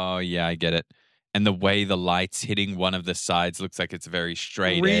 Oh, yeah, I get it. and the way the light's hitting one of the sides looks like it's a very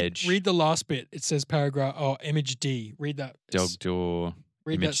straight edge. Read the last bit. It says paragraph image D. Read that. Dog door,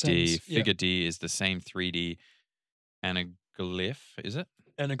 Read image that D, sentence. figure D is the same 3D anaglyph, is it?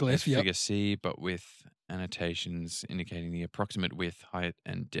 Anaglyph, As yeah. figure C, but with annotations indicating the approximate width, height,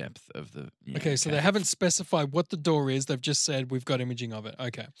 and depth of the. Yeah, Okay, so they haven't specified what the door is. They've just said we've got imaging of it.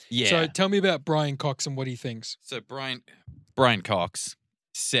 Okay. Yeah. So tell me about Brian Cox and what he thinks. So Brian Cox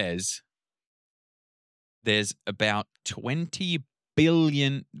says there's about 20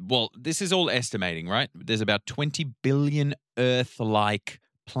 billion. Well, this is all estimating, right? There's about 20 billion Earth-like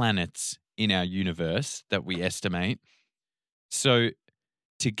planets in our universe that we estimate. So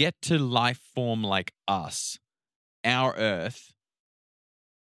to get to life form like us, our Earth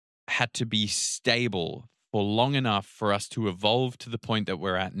had to be stable for long enough for us to evolve to the point that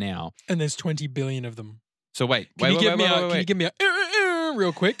we're at now. And there's 20 billion of them. So wait. Can you give me a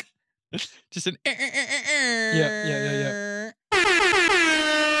real quick? Just an Yeah.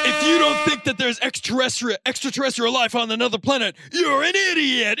 If you don't think that there's extraterrestrial life on another planet, you're an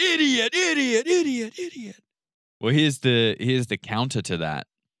idiot. Well, here's the counter to that.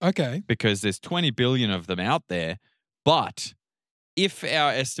 Okay. Because there's 20 billion of them out there, but if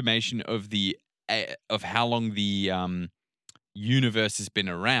our estimation of how long the universe has been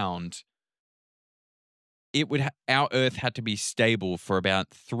around, our Earth had to be stable for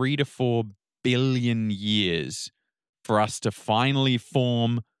about 3 to 4 billion years for us to finally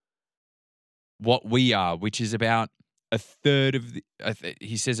form what we are, which is about a third of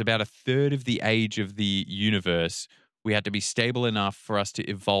he says about a third of the age of the universe. We had to be stable enough for us to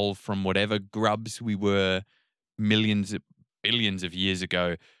evolve from whatever grubs we were billions of years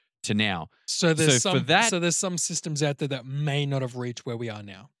ago to now. So there's some systems out there that may not have reached where we are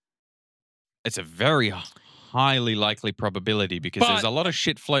now. It's a very highly likely probability because there's a lot of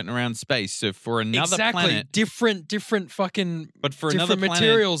shit floating around space. So for another planet, different fucking, but for different another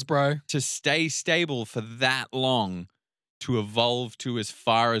materials, bro, to stay stable for that long, to evolve to as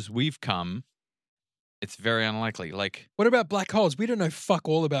far as we've come, it's very unlikely. Like, what about black holes? We don't know fuck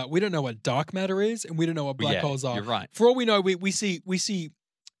all about. We don't know what dark matter is, and we don't know what black holes are. You're right. For all we know, we see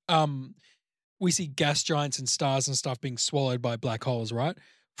gas giants and stars and stuff being swallowed by black holes, right?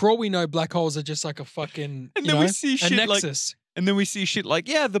 For all we know, black holes are just like a fucking we see shit a nexus. And then we see shit like,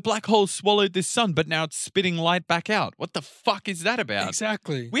 the black hole swallowed this sun, but now it's spitting light back out. What the fuck is that about?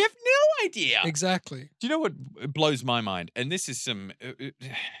 Exactly. We have no idea. Exactly. Do you know what blows my mind? And this is some.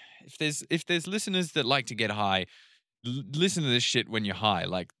 If there's listeners that like to get high, listen to this shit when you're high.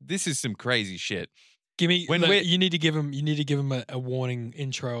 Like, this is some crazy shit. You need to give him a warning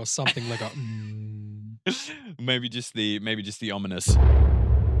intro or something like a. maybe just the ominous.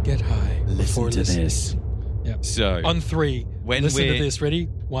 Get high. Listen to this. Yeah. So on 3, listen to this. Ready?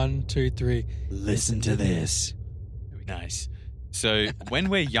 1, 2, 3. Listen to this. Nice. So when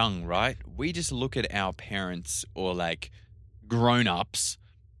we're young, right, we just look at our parents or like grown-ups.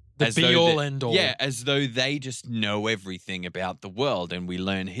 The be-all, end-all. Yeah, as though they just know everything about the world and we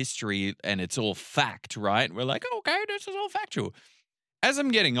learn history and it's all fact, right? We're like, okay, this is all factual. As I'm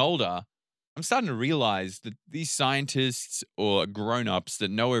getting older, I'm starting to realize that these scientists or grown-ups that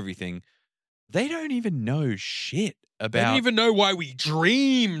know everything, they don't even know shit about... They don't even know why we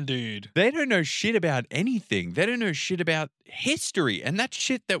dream, dude. They don't know shit about anything. They don't know shit about history. And that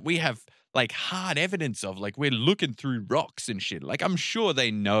shit that we have... like hard evidence of, like we're looking through rocks and shit. Like I'm sure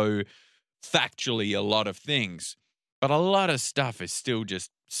they know factually a lot of things, but a lot of stuff is still just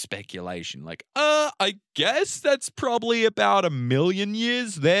speculation. Like, I guess that's probably about 1 million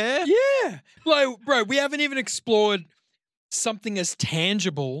years there. Yeah. Like, bro, we haven't even explored something as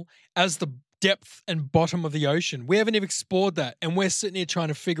tangible as the depth and bottom of the ocean. We haven't even explored that. And we're sitting here trying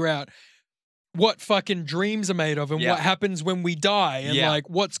to figure out what fucking dreams are made of and what happens when we die and like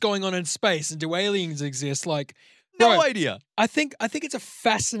what's going on in space and do aliens exist? Like, no idea. I think it's a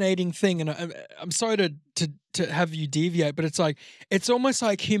fascinating thing, and I'm sorry to have you deviate, but it's like it's almost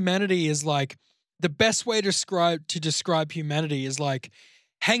like humanity is like the best way to describe humanity is like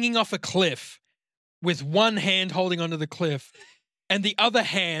hanging off a cliff with one hand holding onto the cliff, and the other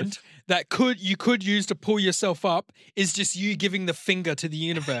hand that you could use to pull yourself up is just you giving the finger to the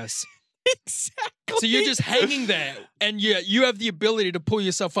universe. Exactly. So you're just hanging there, and you have the ability to pull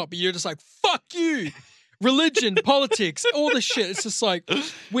yourself up, but you're just like, fuck you. Religion, politics, all the shit. It's just like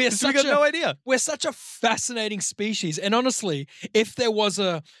we got no idea. We're such a fascinating species. And honestly, if there was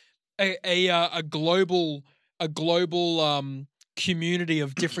a global community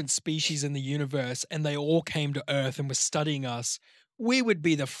of different species in the universe, and they all came to Earth and were studying us, we would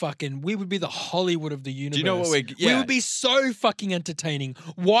be the Hollywood of the universe. Do you know what We yeah. would be so fucking entertaining.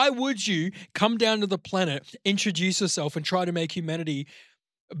 Why would you come down to the planet, introduce yourself, and try to make humanity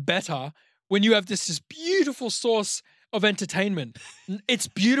better when you have this beautiful source of entertainment? It's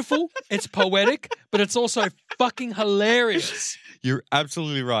beautiful, it's poetic, but it's also fucking hilarious. You're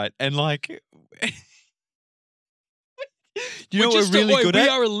absolutely right. And like, do you know what we're really good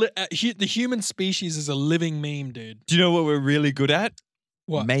at? The human species is a living meme, dude. Do you know what we're really good at?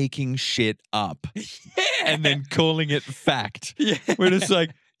 What? Making shit up Yeah. and then calling it fact. Yeah. We're just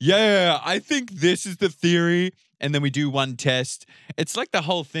like, yeah, I think this is the theory. And then we do one test. It's like the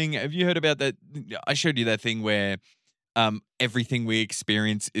whole thing. Have you heard about that? I showed you that thing where everything we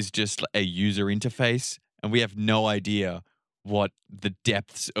experience is just a user interface and we have no idea what the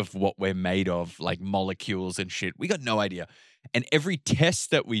depths of what we're made of, like molecules and shit. We got no idea. And every test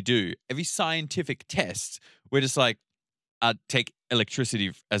that we do, every scientific test, we're just like, take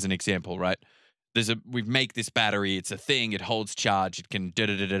electricity as an example, right? We make this battery, it's a thing, it holds charge, it can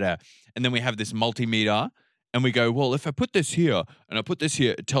da-da-da-da-da. And then we have this multimeter and we go, well, if I put this here and I put this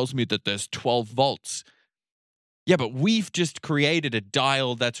here, it tells me that there's 12 volts. Yeah, but we've just created a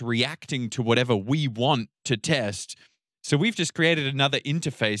dial that's reacting to whatever we want to test. So we've just created another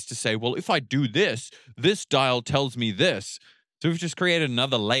interface to say, well, if I do this, this dial tells me this. So we've just created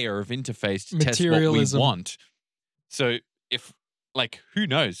another layer of interface to test what we want. So if, like, who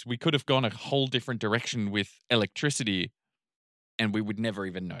knows? We could have gone a whole different direction with electricity and we would never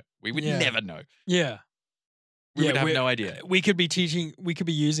even know. We would never know. Yeah. We would have no idea. We could be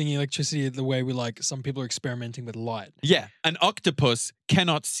using electricity the way some people are experimenting with light. Yeah. An octopus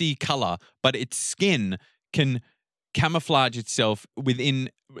cannot see color, but its skin can camouflage itself in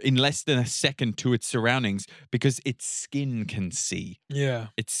less than a second to its surroundings because its skin can see. Yeah.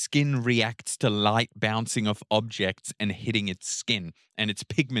 Its skin reacts to light bouncing off objects and hitting its skin, and its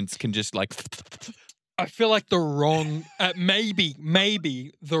pigments can just like. I feel like the wrong,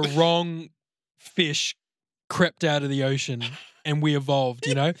 maybe the wrong fish crept out of the ocean and we evolved,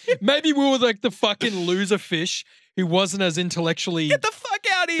 you know? Maybe we were like the fucking loser fish who wasn't as intellectually. Get the fuck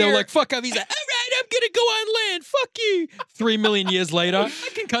out of here. They were like, fuck up. He's like, all right, I'm going to go on land. Fuck you. 3 million years later, I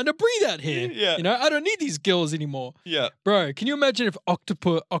can kind of breathe out here. Yeah. You know, I don't need these gills anymore. Yeah. Bro, can you imagine if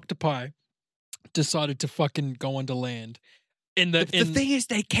octopi decided to fucking go onto land? The thing is,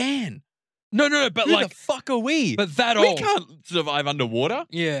 they can. No, but Who like. the fuck are we? But that we old. can't survive underwater.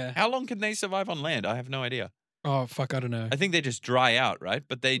 Yeah. How long can they survive on land? I have no idea. Oh, fuck, I don't know. I think they just dry out, right?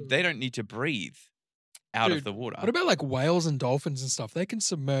 But they don't need to breathe out of the water. What about like whales and dolphins and stuff? They can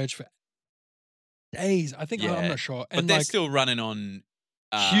submerge for days. I think, I'm not sure. But they're still running on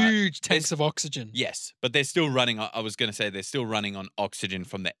huge tanks of oxygen. Yes, but they're still running. I was going to say they're still running on oxygen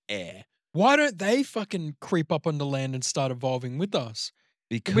from the air. Why don't they fucking creep up onto land and start evolving with us?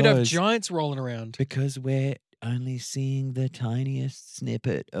 Because we'd have giants rolling around. Because we're only seeing the tiniest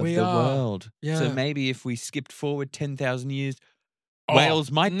snippet of the are. world. Yeah. So maybe if we skipped forward 10,000 years,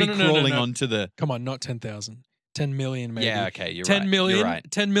 whales might be crawling onto the. Come on, not 10,000. 10 million, maybe. Yeah, okay, you're 10 right. million, You're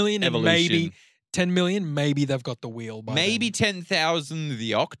right. 10 million, and Evolution. maybe 10 million. Maybe they've got the wheel. By Maybe then. 10,000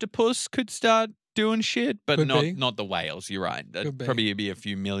 the octopus could start doing shit, but Could be. not the whales. You're right. That'd Could be. probably be a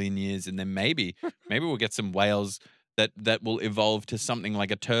few million years, and then maybe we'll get some whales that will evolve to something like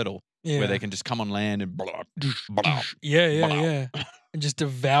a turtle, where they can just come on land and yeah, and just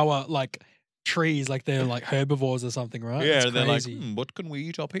devour like trees, like they're like herbivores or something, right? Yeah, It's they're like, crazy. what can we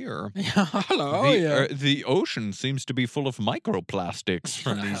eat up here? Hello, The ocean seems to be full of microplastics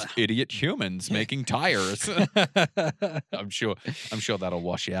from these idiot humans making tires. I'm sure that'll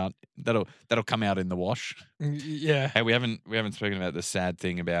wash out. That'll come out in the wash. Yeah. Hey, we haven't spoken about the sad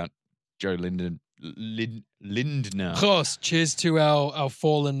thing about Joe Lindner. Of course. Cheers to our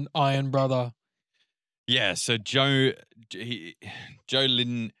fallen iron brother. Yeah, so Joe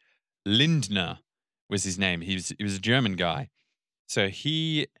Lindner was his name. He was a German guy. So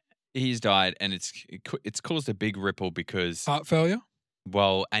he's died, and it's caused a big ripple because Heart failure?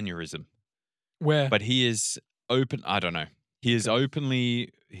 well, aneurysm. Where? But he is open. I don't know. He is openly.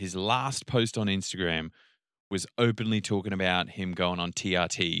 His last post on Instagram was openly talking about him going on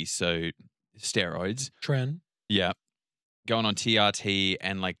TRT, so steroids. Tren. Yeah. Going on TRT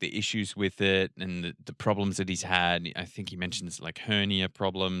and like the issues with it and the problems that he's had. I think he mentions like hernia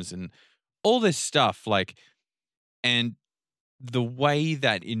problems and all this stuff. Like, and the way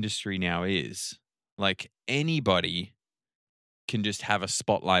that industry now is, like anybody can just have a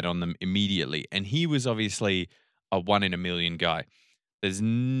spotlight on them immediately. And he was obviously a 1 in a million guy. There's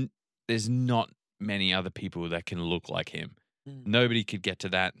not many other people that can look like him. Nobody could get to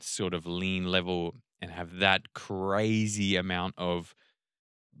that sort of lean level and have that crazy amount of,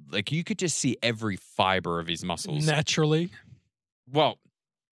 like, you could just see every fiber of his muscles. Naturally. Well,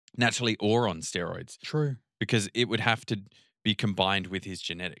 naturally or on steroids, True. because it would have to be combined with his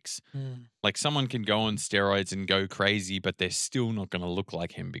genetics. Like, someone can go on steroids and go crazy, but they're still not going to look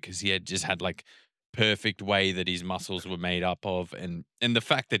like him because he had just had like perfect way that his muscles were made up of, and the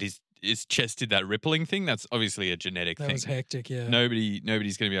fact that his chest did that rippling thing, that's obviously a genetic That thing. was hectic, yeah. Nobody's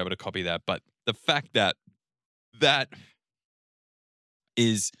going to be able to copy that, but the fact that that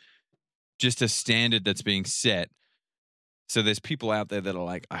is just a standard that's being set. So there's people out there that are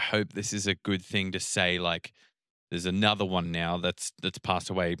like, I hope this is a good thing to say, like, there's another one now that's passed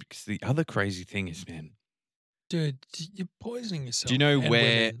away, because the other crazy thing is, man, Dude, you're poisoning yourself. do you know and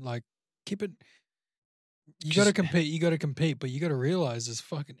where? women. Like, keep it. You Just- got to compete. You got to compete, but you got to realize there's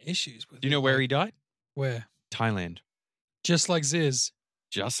fucking issues with. Do you know where he died? Where? Thailand. Just like Ziz.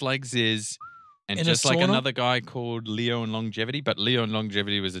 Just like Ziz, and In a just like sauna? another guy called Leo and Longevity, but Leo and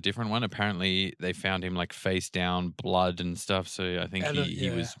Longevity was a different one. Apparently, they found him like face down, blood and stuff. So I think he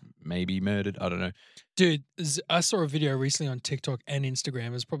was maybe murdered. I don't know. Dude, I saw a video recently on TikTok and Instagram.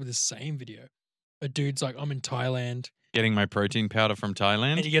 It was probably the same video. A dude's like, I'm in Thailand. Getting my protein powder from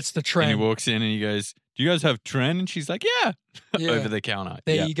Thailand. And he gets the And trend. he walks in and he goes, "Do you guys have Tren?" And she's like, "Yeah," Yeah. over the counter.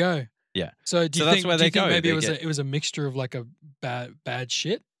 There Yeah. you go. Yeah. So do you So that's think, where do you they think go. maybe They it was a mixture of like a bad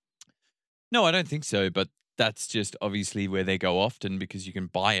shit? No, I don't think so. But that's just obviously where they go often, because you can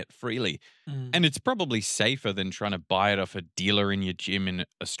buy it freely. And it's probably safer than trying to buy it off a dealer in your gym in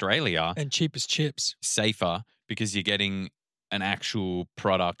Australia. And cheap as chips. Safer because you're getting an actual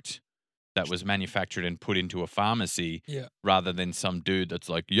product that was manufactured and put into a pharmacy, Yeah. rather than some dude that's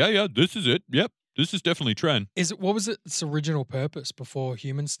like, yeah, this is it. Yep, this is definitely Tren. What was its original purpose before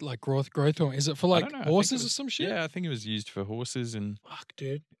humans, like growth, or is it for I like don't know, I think horses it or was- some shit? Yeah, I think it was used for horses and Fuck,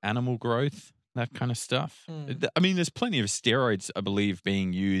 dude. animal growth, that kind of stuff. Mm. I mean, there's plenty of steroids, I believe,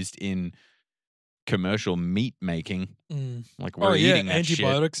 being used in commercial meat making. Like, we're eating that shit.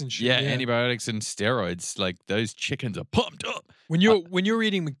 antibiotics and shit. Yeah, antibiotics and steroids. Like, those chickens are pumped up. When you're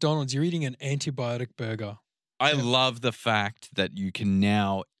eating McDonald's, you're eating an antibiotic burger. I Yeah. love the fact that you can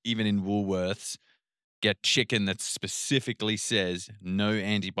now, even in Woolworths, get chicken that specifically says no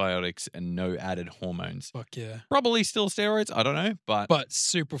antibiotics and no added hormones. Fuck yeah. Probably still steroids, I don't know, But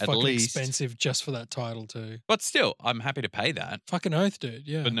super At fucking least- expensive just for that title too. but still, I'm happy to pay that. Fucking oath, dude.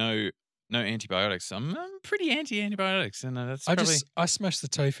 Yeah. But no antibiotics. I'm pretty anti-antibiotics, and that's I probably smashed the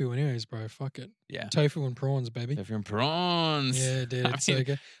tofu anyways, bro. Fuck it. yeah. Tofu and prawns, baby. Different prawns. Yeah, dude. It's so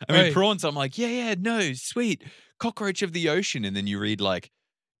good. I mean, Hey. prawns. I'm like, yeah, no, sweet cockroach of the ocean, and then you read like,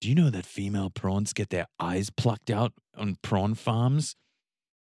 do you know that female prawns get their eyes plucked out on prawn farms?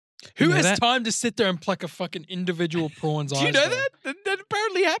 Who You know has that? time to sit there and pluck a fucking individual prawn's eyes? Do you know bro? that? That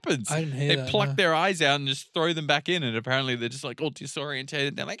apparently happens. I didn't hear They that. pluck no. their eyes out and just throw them back in, and apparently they're just like all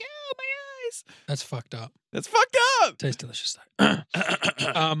disorientated. They're like, oh, my eyes. That's fucked up. That's fucked up. Tastes delicious though.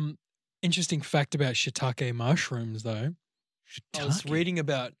 Interesting fact about shiitake mushrooms though. I was Shiitake. reading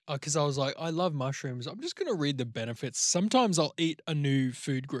about because I was like, I love mushrooms. I'm just gonna read the benefits. Sometimes I'll eat a new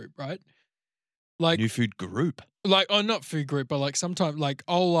food group, right? Like, New food group. not food group, but like sometimes like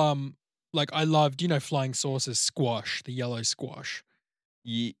I'll like I loved, flying saucers, squash, the yellow squash.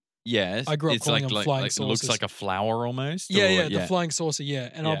 Yes. I grew up it's calling like, them like, flying like, it looks saucers. like a flower almost. Yeah, or- the flying saucer, yeah.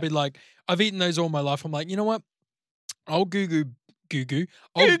 And I'll Yeah. be like, I've eaten those all my life. I'm like, you know what? I'll Google Goo-goo.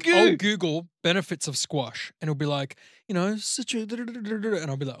 Google benefits of squash, and it'll be like, and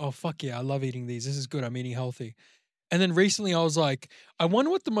I'll be like, oh fuck yeah, I love eating these. This is good. I'm eating healthy. And then recently I was like, I wonder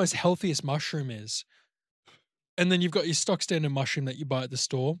what the most healthiest mushroom is. And then you've got your stock standard mushroom that you buy at the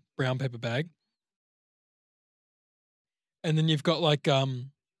store, brown paper bag. And then you've got like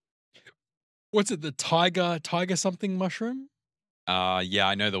what's it, the tiger something mushroom? Yeah,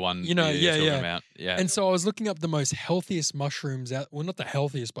 I know the one. You know, you're talking yeah. about. Yeah. And so I was looking up the most healthiest mushrooms out. Well, not the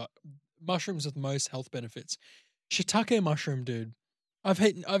healthiest, but mushrooms with the most health benefits. Shiitake mushroom, dude. I've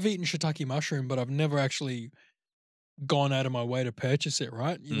eaten shiitake mushroom, but I've never actually gone out of my way to purchase it.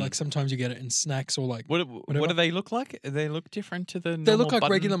 Right? Like sometimes you get it in snacks or like What whatever. do they look like? They look different to the. they look normal like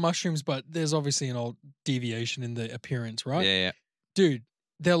button? regular mushrooms, but there's obviously an old deviation in the appearance, right? Yeah. Dude,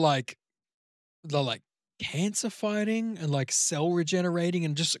 they're like cancer fighting and like cell regenerating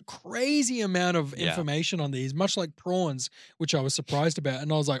and just crazy amount of Yeah. information on these, much like prawns, which I was surprised about.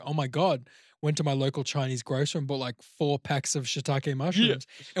 And I was like, oh my God, went to my local Chinese grocer and bought like 4 packs of shiitake mushrooms.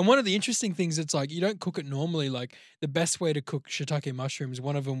 And one of the interesting things, it's like, you don't cook it normally. Like the best way to cook shiitake mushrooms,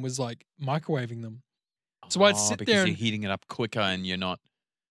 one of them was like microwaving them. So I'd sit because there you're and heating it up quicker, and you're not.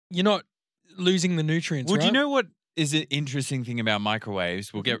 you're not losing the nutrients, Well, do you right? know what is an interesting thing about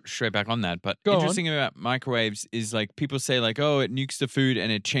microwaves. We'll get straight back on that. But Go interesting about microwaves is like people say like, oh, it nukes the food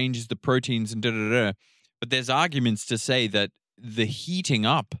and it changes the proteins and da-da-da. But there's arguments to say that the heating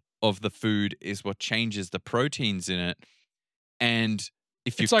up of the food is what changes the proteins in it. And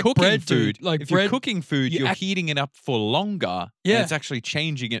if you're It's like cooking bread, food, dude. Like if bread, you're cooking food, you you're act- heating it up for longer. Yeah. And it's actually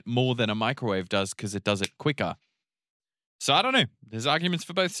changing it more than a microwave does because it does it quicker. So I don't know. There's arguments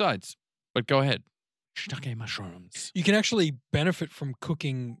for both sides. But go ahead. Shiitake mushrooms. You can actually benefit from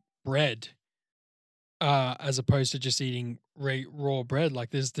cooking bread as opposed to just eating raw bread. Like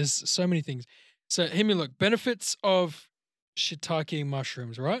there's so many things. So hear me look. Benefits of shiitake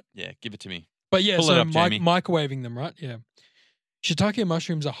mushrooms, right? Yeah, give it to me. But yeah, Pull so it up, Jamie. microwaving them, right? Yeah. Shiitake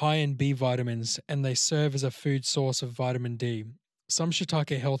mushrooms are high in B vitamins and they serve as a food source of vitamin D. Some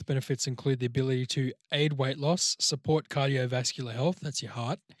shiitake health benefits include the ability to aid weight loss, support cardiovascular health, that's your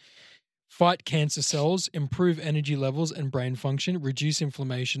heart, fight cancer cells, improve energy levels and brain function, reduce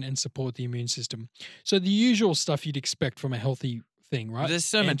inflammation, and support the immune system. So the usual stuff you'd expect from a healthy thing, right? There's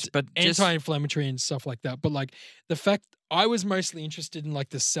so much, but just Anti-inflammatory and stuff like that. But like the fact I was mostly interested in like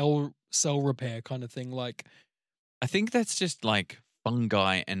the cell repair kind of thing. Like I think that's just like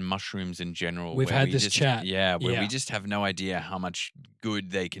fungi and mushrooms in general. We've where had we this just- chat. Yeah, where Yeah. we just have no idea how much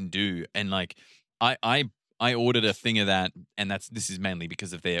good they can do. And like I ordered a thing of that, and this is mainly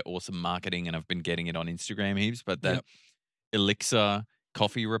because of their awesome marketing, and I've been getting it on Instagram heaps. But that Yep. elixir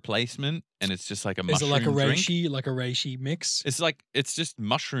coffee replacement, and it's just like a is mushroom it like a drink. reishi mix? It's just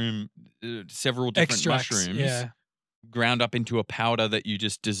mushroom, several different Extracts. mushrooms. Yeah. Ground up into a powder that you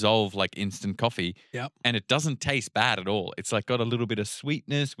just dissolve like instant coffee. Yep. And it doesn't taste bad at all. It's like got a little bit of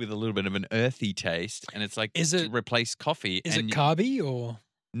sweetness with a little bit of an earthy taste. And it's like Is to it- replace coffee. Is and it carby or?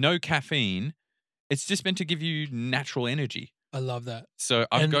 no caffeine. It's just meant to give you natural energy. I love that. So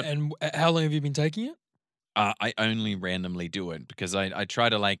I've got And how long have you been taking it? I only randomly do it because I try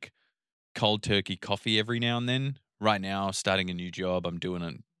to like cold turkey coffee every now and then. Right now, starting a new job, I'm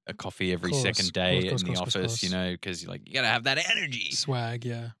doing a coffee every Course, second day course, in the course, office, you course. know, because like you gotta have that energy. Swag,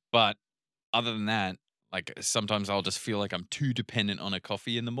 yeah. But other than that, like sometimes I'll just feel like I'm too dependent on a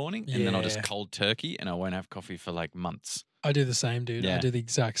coffee in the morning, and then I'll just Yeah. cold turkey, and I won't have coffee for like months. I do the same, dude. I Yeah. do the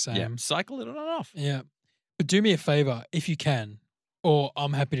exact same. Yeah, cycle it on and off. Yeah. But do me a favor if you can, or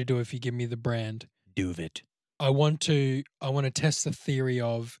I'm happy to do it if you give me the brand. Do it. I want to test the theory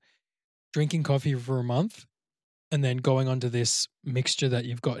of drinking coffee for a month and then going onto this mixture that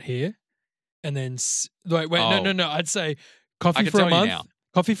you've got here. And then wait, Oh. no. I'd say I coffee can for a tell you month. now.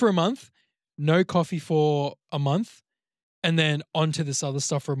 Coffee for a month, no coffee for a month, and then onto this other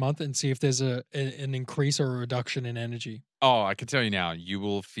stuff for a month and see if there's an increase or a reduction in energy. Oh, I can tell you now. You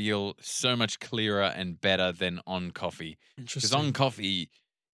will feel so much clearer and better than on coffee. Because Interesting. on coffee,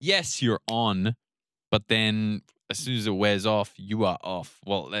 yes, you're on, but then as soon as it wears off, you are off.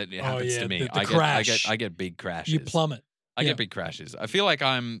 Well, that happens yeah, to me. the I crash. get big crashes. You plummet. I yeah. get big crashes. I feel like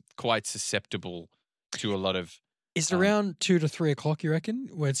I'm quite susceptible to a lot of. Is it around 2 to 3 o'clock, you reckon?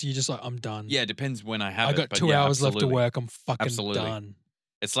 Where it's you just like, I'm done. Yeah, it depends when I have I it. got but 2 yeah, hours left to absolutely. work. I'm fucking Absolutely. done.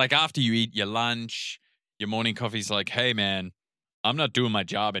 It's like after you eat your lunch, your morning coffee's like, hey, man, I'm not doing my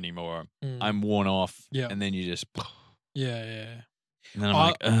job anymore. Mm. I'm worn off. Yeah. And then you just. Yeah. And then I'm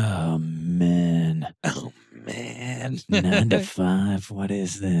like, oh, man. Oh man. 9 to 5. What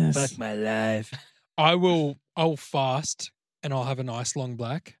is this? my life. I'll fast and I'll have a nice long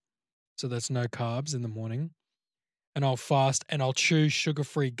black. So that's no carbs in the morning. And I'll fast and I'll chew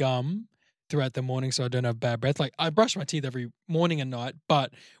sugar-free gum throughout the morning so I don't have bad breath. Like I brush my teeth every morning and night,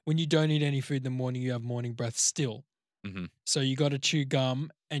 but when you don't eat any food in the morning, you have morning breath still. Mhm. So you got to chew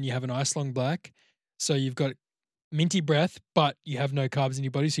gum and you have a nice long black. So you've got minty breath, but you have no carbs in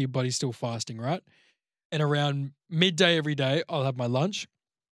your body, so your body's still fasting, right? And around midday every day, I'll have my lunch.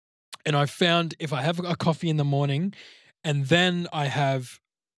 And I found if I have a coffee in the morning and then I have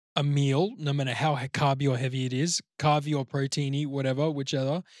a meal, no matter how carby or heavy it is, carby or proteiny, whatever,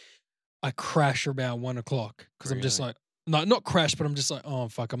 whichever, I crash around 1 o'clock because I'm just Really? like, not crash, but I'm just like, oh,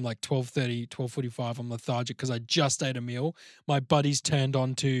 fuck, I'm like 12:30, 12:45, I'm lethargic because I just ate a meal. My body's turned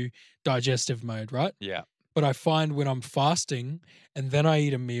on to digestive mode, right? Yeah. But I find when I'm fasting and then I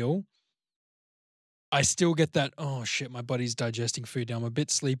eat a meal, I still get that, oh shit, my body's digesting food now. I'm a bit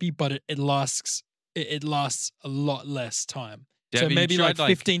sleepy, but it lasts a lot less time. So Have you maybe tried, like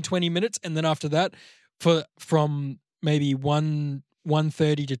 15, 20 minutes. And then after that, from maybe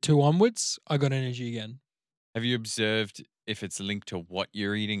 1:30 to 2 onwards, I got energy again. Have you observed if it's linked to what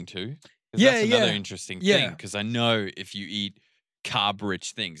you're eating too? 'Cause Yeah, that's another yeah. interesting Yeah. thing. Because I know if you eat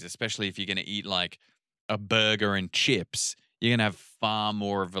carb-rich things, especially if you're going to eat like a burger and chips, you're going to have far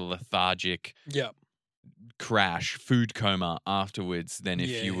more of a lethargic, Yeah. crash, food coma afterwards than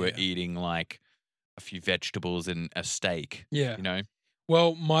if you were Yeah. eating like a few vegetables and a steak. Yeah. You know?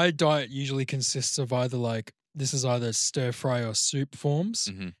 Well, my diet usually consists of this is either stir fry or soup forms,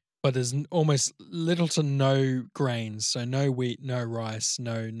 Mhm. but there's almost little to no grains. So no wheat, no rice,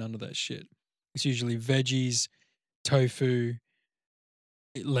 none of that shit. It's usually veggies, tofu,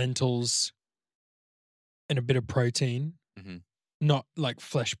 lentils, and a bit of protein. Mhm. Not like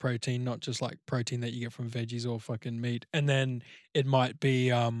flesh protein, not just like protein that you get from veggies or fucking meat. And then it might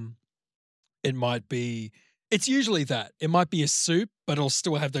be it's usually that. It might be a soup, but it'll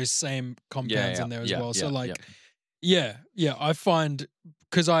still have those same compounds in there as well. So yeah, I find,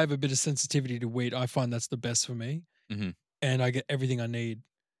 because I have a bit of sensitivity to wheat, I find that's the best for me. Mhm. And I get everything I need.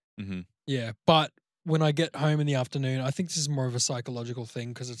 Mhm. Yeah, but when I get home in the afternoon, I think this is more of a psychological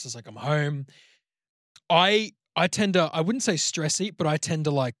thing, because it's just like I'm home. I tend to, I wouldn't say stress eat, but I tend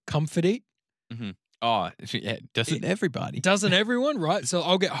to like comfort eat. Oh, yeah. Doesn't everybody? Doesn't everyone, right? So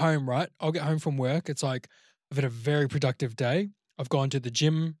I'll get home, right? I'll get home from work. It's like I've had a very productive day. I've gone to the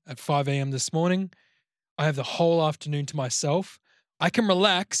gym at 5 a.m. this morning. I have the whole afternoon to myself. I can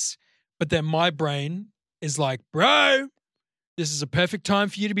relax, but then my brain is like, bro, this is a perfect time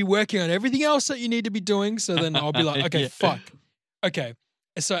for you to be working on everything else that you need to be doing. So then I'll be like, okay, Yeah. fuck. Okay.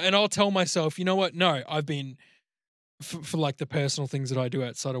 So, and I'll tell myself, you know what? No, I've been, for like the personal things that I do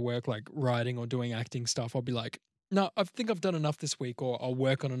outside of work, like writing or doing acting stuff, I'll be like, no, I think I've done enough this week, or I'll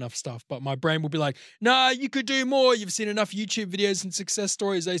work on enough stuff. But my brain will be like, nah, you could do more. You've seen enough YouTube videos and success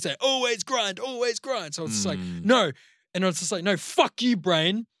stories. They say, always grind, always grind. So it's just like, no. And it's just like, no, fuck you,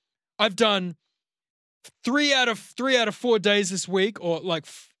 brain. I've done 3 out of 4 days this week, or like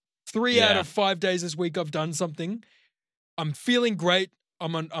 3 out of 5 days this week, I've done something. I'm feeling great.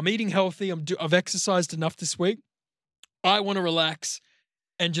 I'm eating healthy. I've exercised enough this week. I want to relax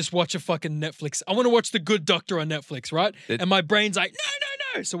and just watch a fucking Netflix. I want to watch The Good Doctor on Netflix, right? And my brain's like,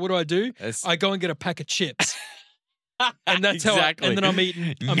 no. So what do? I go and get a pack of chips. And that's Exactly. and then I'm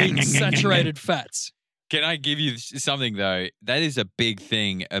eating saturated fats. Can I give you something though? That is a big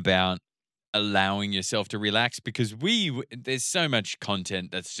thing about allowing yourself to relax, because there's so much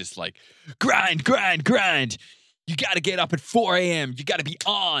content that's just like grind. You got to get up at 4 a.m. You got to be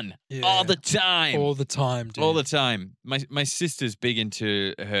on all the time. All the time, dude. All the time. My sister's big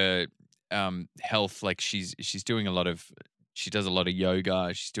into her health. Like she does a lot of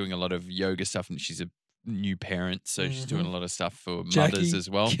yoga. She's doing a lot of yoga stuff, and she's a new parent, so she's doing a lot of stuff for mothers as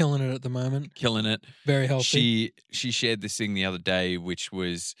well. Killing it at the moment. Killing it. Very healthy. She shared this thing the other day, which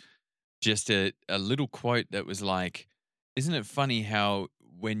was just a little quote that was like, isn't it funny how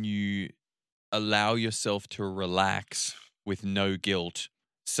when you allow yourself to relax with no guilt,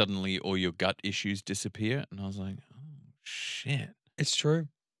 suddenly all your gut issues disappear? And I was like, oh, shit. It's true.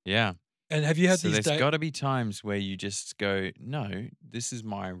 Yeah. And have you had So these there's days? got to be times where you just go, no, this is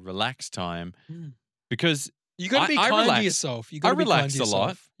my relax time. Because You got to be I kind relax. to yourself. You I got to be kind relax to a yourself.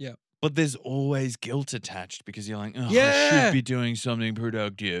 lot. Yeah. But there's always guilt attached, because you're like, oh, I Yeah. should be doing something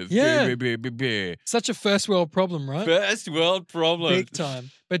productive. Yeah. Blah. Such a first world problem, right? First world problem. Big time.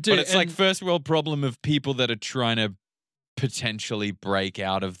 But dude, But it's like first world problem of people that are trying to potentially break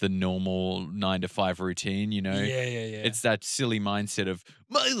out of the normal 9-to-5 routine, you know? Yeah. It's that silly mindset of,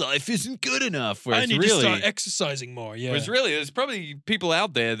 my life isn't good enough. Where I it's need really, to start exercising more. Yeah. whereas really, there's probably people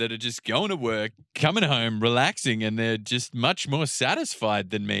out there that are just going to work, coming home, relaxing, and they're just much more satisfied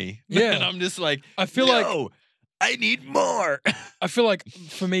than me. Yeah. And I'm just like, I feel like I need more. I feel like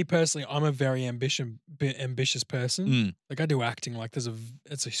for me personally, I'm a very ambitious person. Like I do acting. Like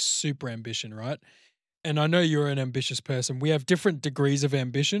it's a super ambition, right? And I know you're an ambitious person. We have different degrees of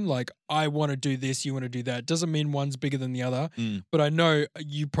ambition. Like I want to do this, you want to do that. Doesn't mean one's bigger than the other. But I know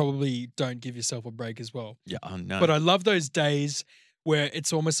you probably don't give yourself a break as well. Yeah, I know. But I love those days where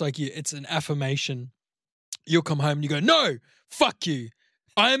it's almost like it's an affirmation. You'll come home and you go, no, fuck you.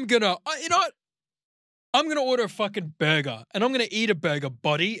 I'm going to order a fucking burger, and I'm going to eat a burger,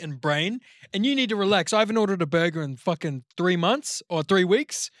 body and brain, and you need to relax. I haven't ordered a burger in fucking 3 months or 3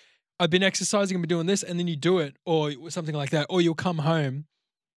 weeks. I've been exercising and been doing this, and then you do it or something like that. Or you'll come home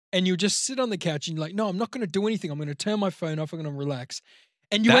and you'll just sit on the couch and you're like, no, I'm not going to do anything. I'm going to turn my phone off. I'm going to relax.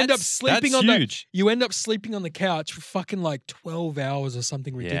 And you end up sleeping on the couch for fucking like 12 hours or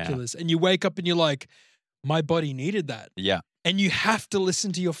something ridiculous. And you wake up and you're like, my body needed that. Yeah. And you have to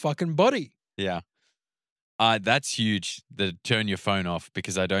listen to your fucking body. Yeah. That's huge. The turn your phone off,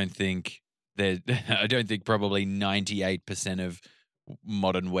 because I don't think probably 98% of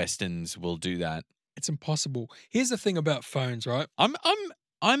modern Westerns will do that. It's impossible. Here's the thing about phones, right?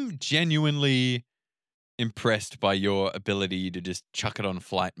 I'm genuinely impressed by your ability to just chuck it on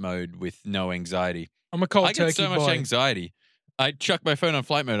flight mode with no anxiety. I'm a cold I turkey get so much boy. anxiety. I chuck my phone on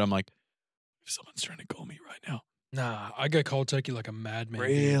flight mode. I'm like, if someone's trying to call me right now. Nah, I go cold turkey like a madman. dude.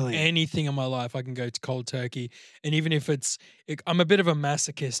 Really? Anything in my life, I can go to cold turkey. And even if I'm a bit of a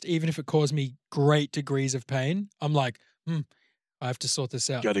masochist. Even if it caused me great degrees of pain, I'm like, I have to sort this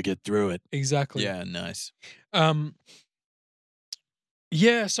out. Got to get through it. Exactly. Yeah, nice.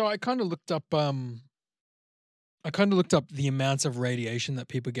 Yeah, so I kind of looked up the amounts of radiation that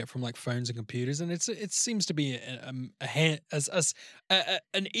people get from like phones and computers, and it seems to be an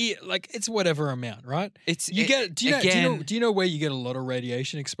like it's whatever amount, right? Do you know where you get a lot of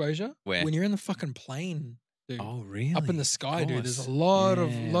radiation exposure? Where? When you're in the fucking plane, dude. Oh, really? Up in the sky, Of dude. There's a course. lot Yeah,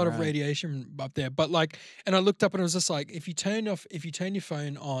 of right. radiation up there. But like, and I looked up and it was just like, if you turn your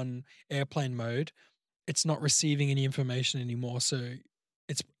phone on airplane mode, it's not receiving any information anymore. So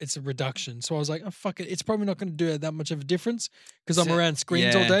it's a reduction. So I was like, oh fuck it. It's probably not going to do that much of a difference because I'm So- around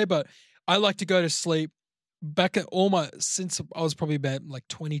screens all yeah. day. But I like to go to sleep. Since I was probably about like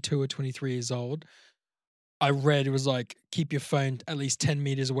 22 or 23 years old, I read it was like keep your phone at least 10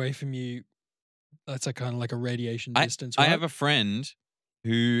 meters away from you. That's a kind of like a radiation distance. I Right? have a friend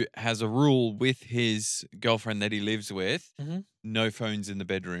who has a rule with his girlfriend that he lives with. Mhm. No phones in the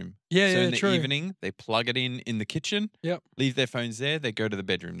bedroom. Yeah, so yeah, in the true. evening, they plug it in the kitchen. Yep. Leave their phones there. They go to the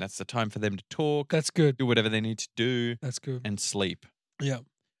bedroom. That's the time for them to talk, That's good. do whatever they need to do, That's good. and sleep. Yeah.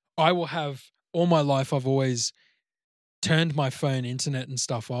 I will have all my life, I've always turned my phone internet and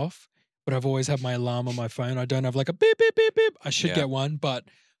stuff off, but I've always had my alarm on my phone. I don't have like a beep, beep, beep, beep. I should Yeah. get one, but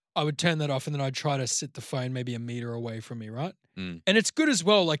I would turn that off and then I'd try to sit the phone maybe a meter away from me, right? Mm. And it's good as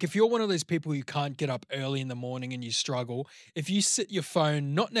well. Like if you're one of those people who can't get up early in the morning and you struggle, if you sit your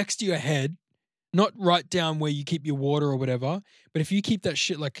phone not next to your head, not right down where you keep your water or whatever, but if you keep that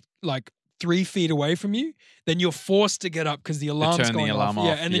shit like 3 feet away from you, then you're forced to get up because the alarm's turn the going alarm off.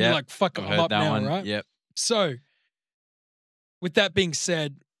 Yeah, off. and then Yep. you're like, fuck, I've I'm heard up that now, one. right? Yep. So, with that being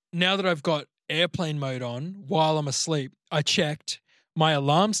said, now that I've got airplane mode on while I'm asleep, I checked. My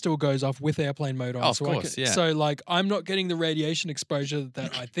alarm still goes off with airplane mode on. Oh, of course, yeah. So, like, I'm not getting the radiation exposure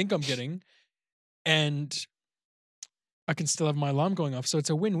that I think I'm getting, and I can still have my alarm going off. So it's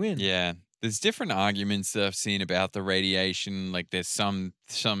a win-win. Yeah. There's different arguments that I've seen about the radiation. Like there's some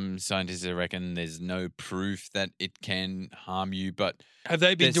scientists that reckon there's no proof that it can harm you, but Have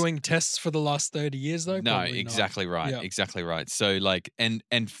they been There's- doing tests for the last 30 years though? no, Probably not. exactly right. Yeah. Exactly right. So like and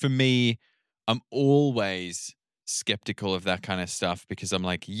for me, I'm always skeptical of that kind of stuff because I'm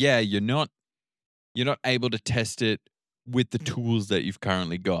like, yeah, you're not able to test it with the tools that you've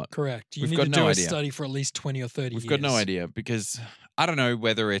currently got. Correct. You We've need got to no do a idea. study for at least 20 or 30 years. We've got no idea because I don't know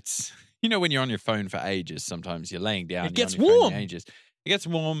whether it's when you're on your phone for ages, sometimes you're laying down. It you're gets on your phone warm. for ages. It gets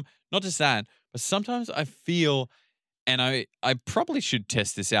warm. Not just that, but sometimes I feel, and I probably should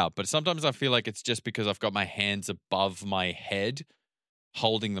test this out, but sometimes I feel like it's just because I've got my hands above my head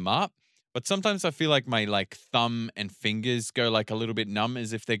holding them up. But sometimes I feel like my thumb and fingers go like a little bit numb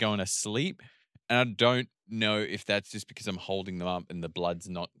as if they're going to sleep. And I don't know if that's just because I'm holding them up and the blood's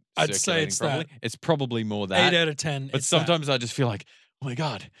not I'd say circulating it's properly. that. It's probably more that. 8 out of 10. But it's that. sometimes I just feel like, oh my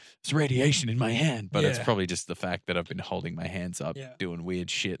God, there's radiation in my hand. But it's Yeah. probably just the fact that I've been holding my hands up Yeah. doing weird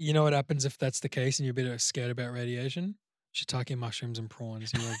shit. You know what happens if that's the case and you're a bit scared about radiation? Shiitake mushrooms and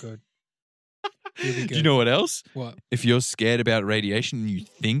prawns. You're all good. You'll be Do you good. know what else? What? If you're scared about radiation and you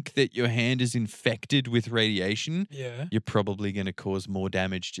think that your hand is infected with radiation, Yeah. you're probably going to cause more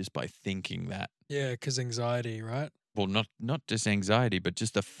damage just by thinking that. Yeah, because anxiety, right? Well, not just anxiety, but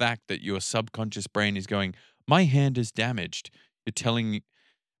just the fact that your subconscious brain is going, my hand is damaged. You're telling,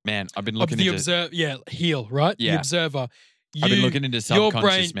 man, I've been looking into heal, right? The Yeah. observer. I've been looking into your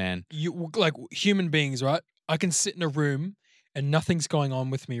subconscious, brain- man. You like human beings, right? I can sit in a room and nothing's going on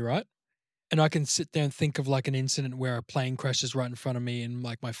with me, right? And I can sit there and think of like an incident where a plane crashes right in front of me and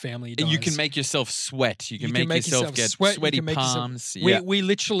like my family dies. And you can make yourself sweat. You can make yourself get sweat, you sweaty can make yourself- palms. We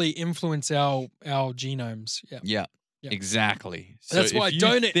literally influence our genomes. Yeah. Yeah, Yeah. exactly. So That's why if you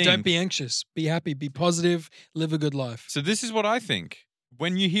don't think- be anxious. Be happy, be positive, live a good life. So this is what I think.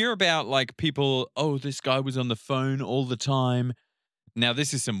 When you hear about like people, oh, this guy was on the phone all the time. Now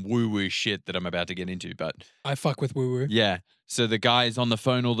this is some woo-woo shit that I'm about to get into, but I fuck with woo-woo. yeah. So the guy is on the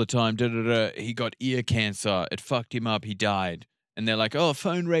phone all the time. He got ear cancer. It fucked him up. He died. And they're like, oh,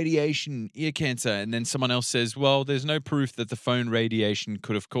 phone radiation, ear cancer. And then someone else says, well, there's no proof that the phone radiation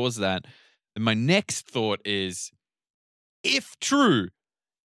could have caused that. And my next thought is, if true,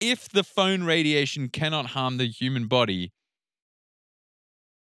 if the phone radiation cannot harm the human body,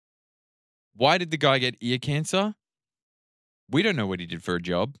 why did the guy get ear cancer? We don't know what he did for a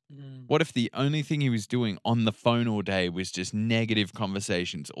job. What if the only thing he was doing on the phone all day was just negative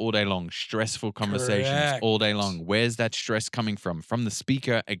conversations all day long, stressful conversations Correct. all day long? Where's that stress coming from? From the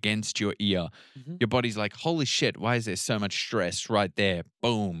speaker against your ear. Your body's like, holy shit, why is there so much stress right there?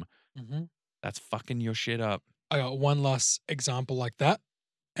 Boom. That's fucking your shit up. I got one last example like that,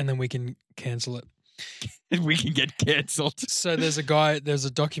 and then we can cancel it. We can get cancelled. So there's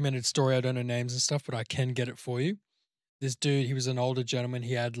a documented story. I don't know names and stuff, but I can get it for you. This dude, he was an older gentleman.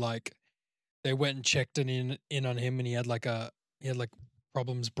 He had they went and checked in on him, and he had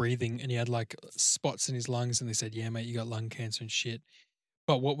problems breathing, and he had like spots in his lungs, and they said, yeah, mate, you got lung cancer and shit.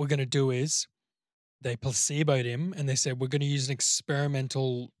 But what we're going to do is they placeboed him, and they said, we're going to use an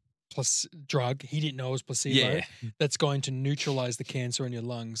experimental drug. He didn't know it was placebo. Yeah. That's going to neutralize the cancer in your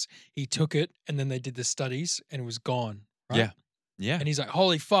lungs. He took it, and then they did the studies, and it was gone. Right? Yeah. Yeah. And he's like,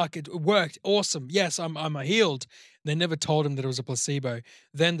 holy fuck, it worked. Awesome. Yes, I'm healed. They never told him that it was a placebo.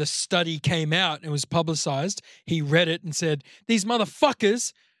 Then the study came out and was publicized. He read it and said, these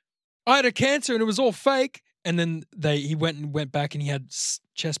motherfuckers, I had a cancer and it was all fake. And then he went back and he had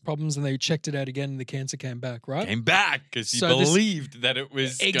chest problems, and they checked it out again, and the cancer came back, right? Came back because he believed that it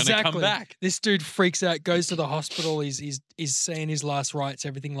was going to come back. This dude freaks out, goes to the hospital. He's saying his last rites,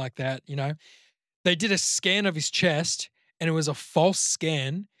 everything like that, you know. They did a scan of his chest, and it was a false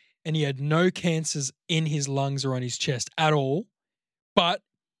scan, and he had no cancers in his lungs or on his chest at all. But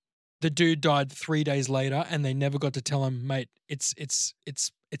the dude died 3 days later, and they never got to tell him, mate, it's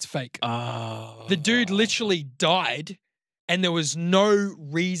fake. Oh. The dude literally died, and there was no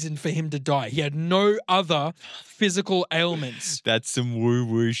reason for him to die. He had no other physical ailments. That's some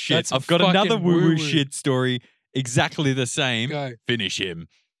woo-woo shit. That's I've got another fucking woo-woo woo-woo. shit story. Exactly the same. Go. Finish him.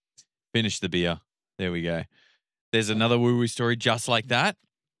 Finish the beer. There we go. There's another woo-woo story just like that.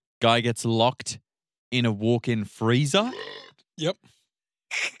 Guy gets locked in a walk-in freezer. Yep.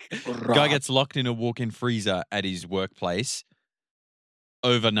 Guy gets locked in a walk-in freezer at his workplace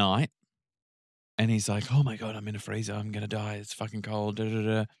overnight. And he's like, oh my God, I'm in a freezer. I'm going to die. It's fucking cold. Da, da,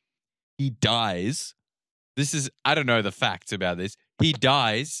 da. He dies. I don't know the facts about this. He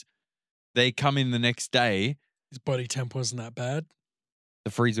dies. They come in the next day. His body temp wasn't that bad.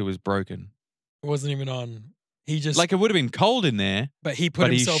 The freezer was broken. It wasn't even on. He just Like it would have been cold in there. but he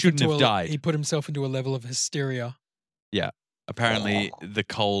put he himself shouldn't into have died. He put himself into a level of hysteria. Yeah. Apparently the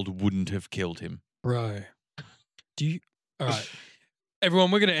cold wouldn't have killed him. Bro. All right.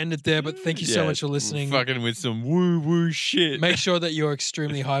 Everyone, we're going to end it there, but thank you so Yeah, much for listening. Fucking with some woo-woo shit. Make sure that you're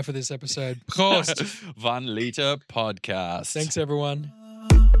extremely high for this episode. Prost. 1 liter podcast. Thanks, everyone.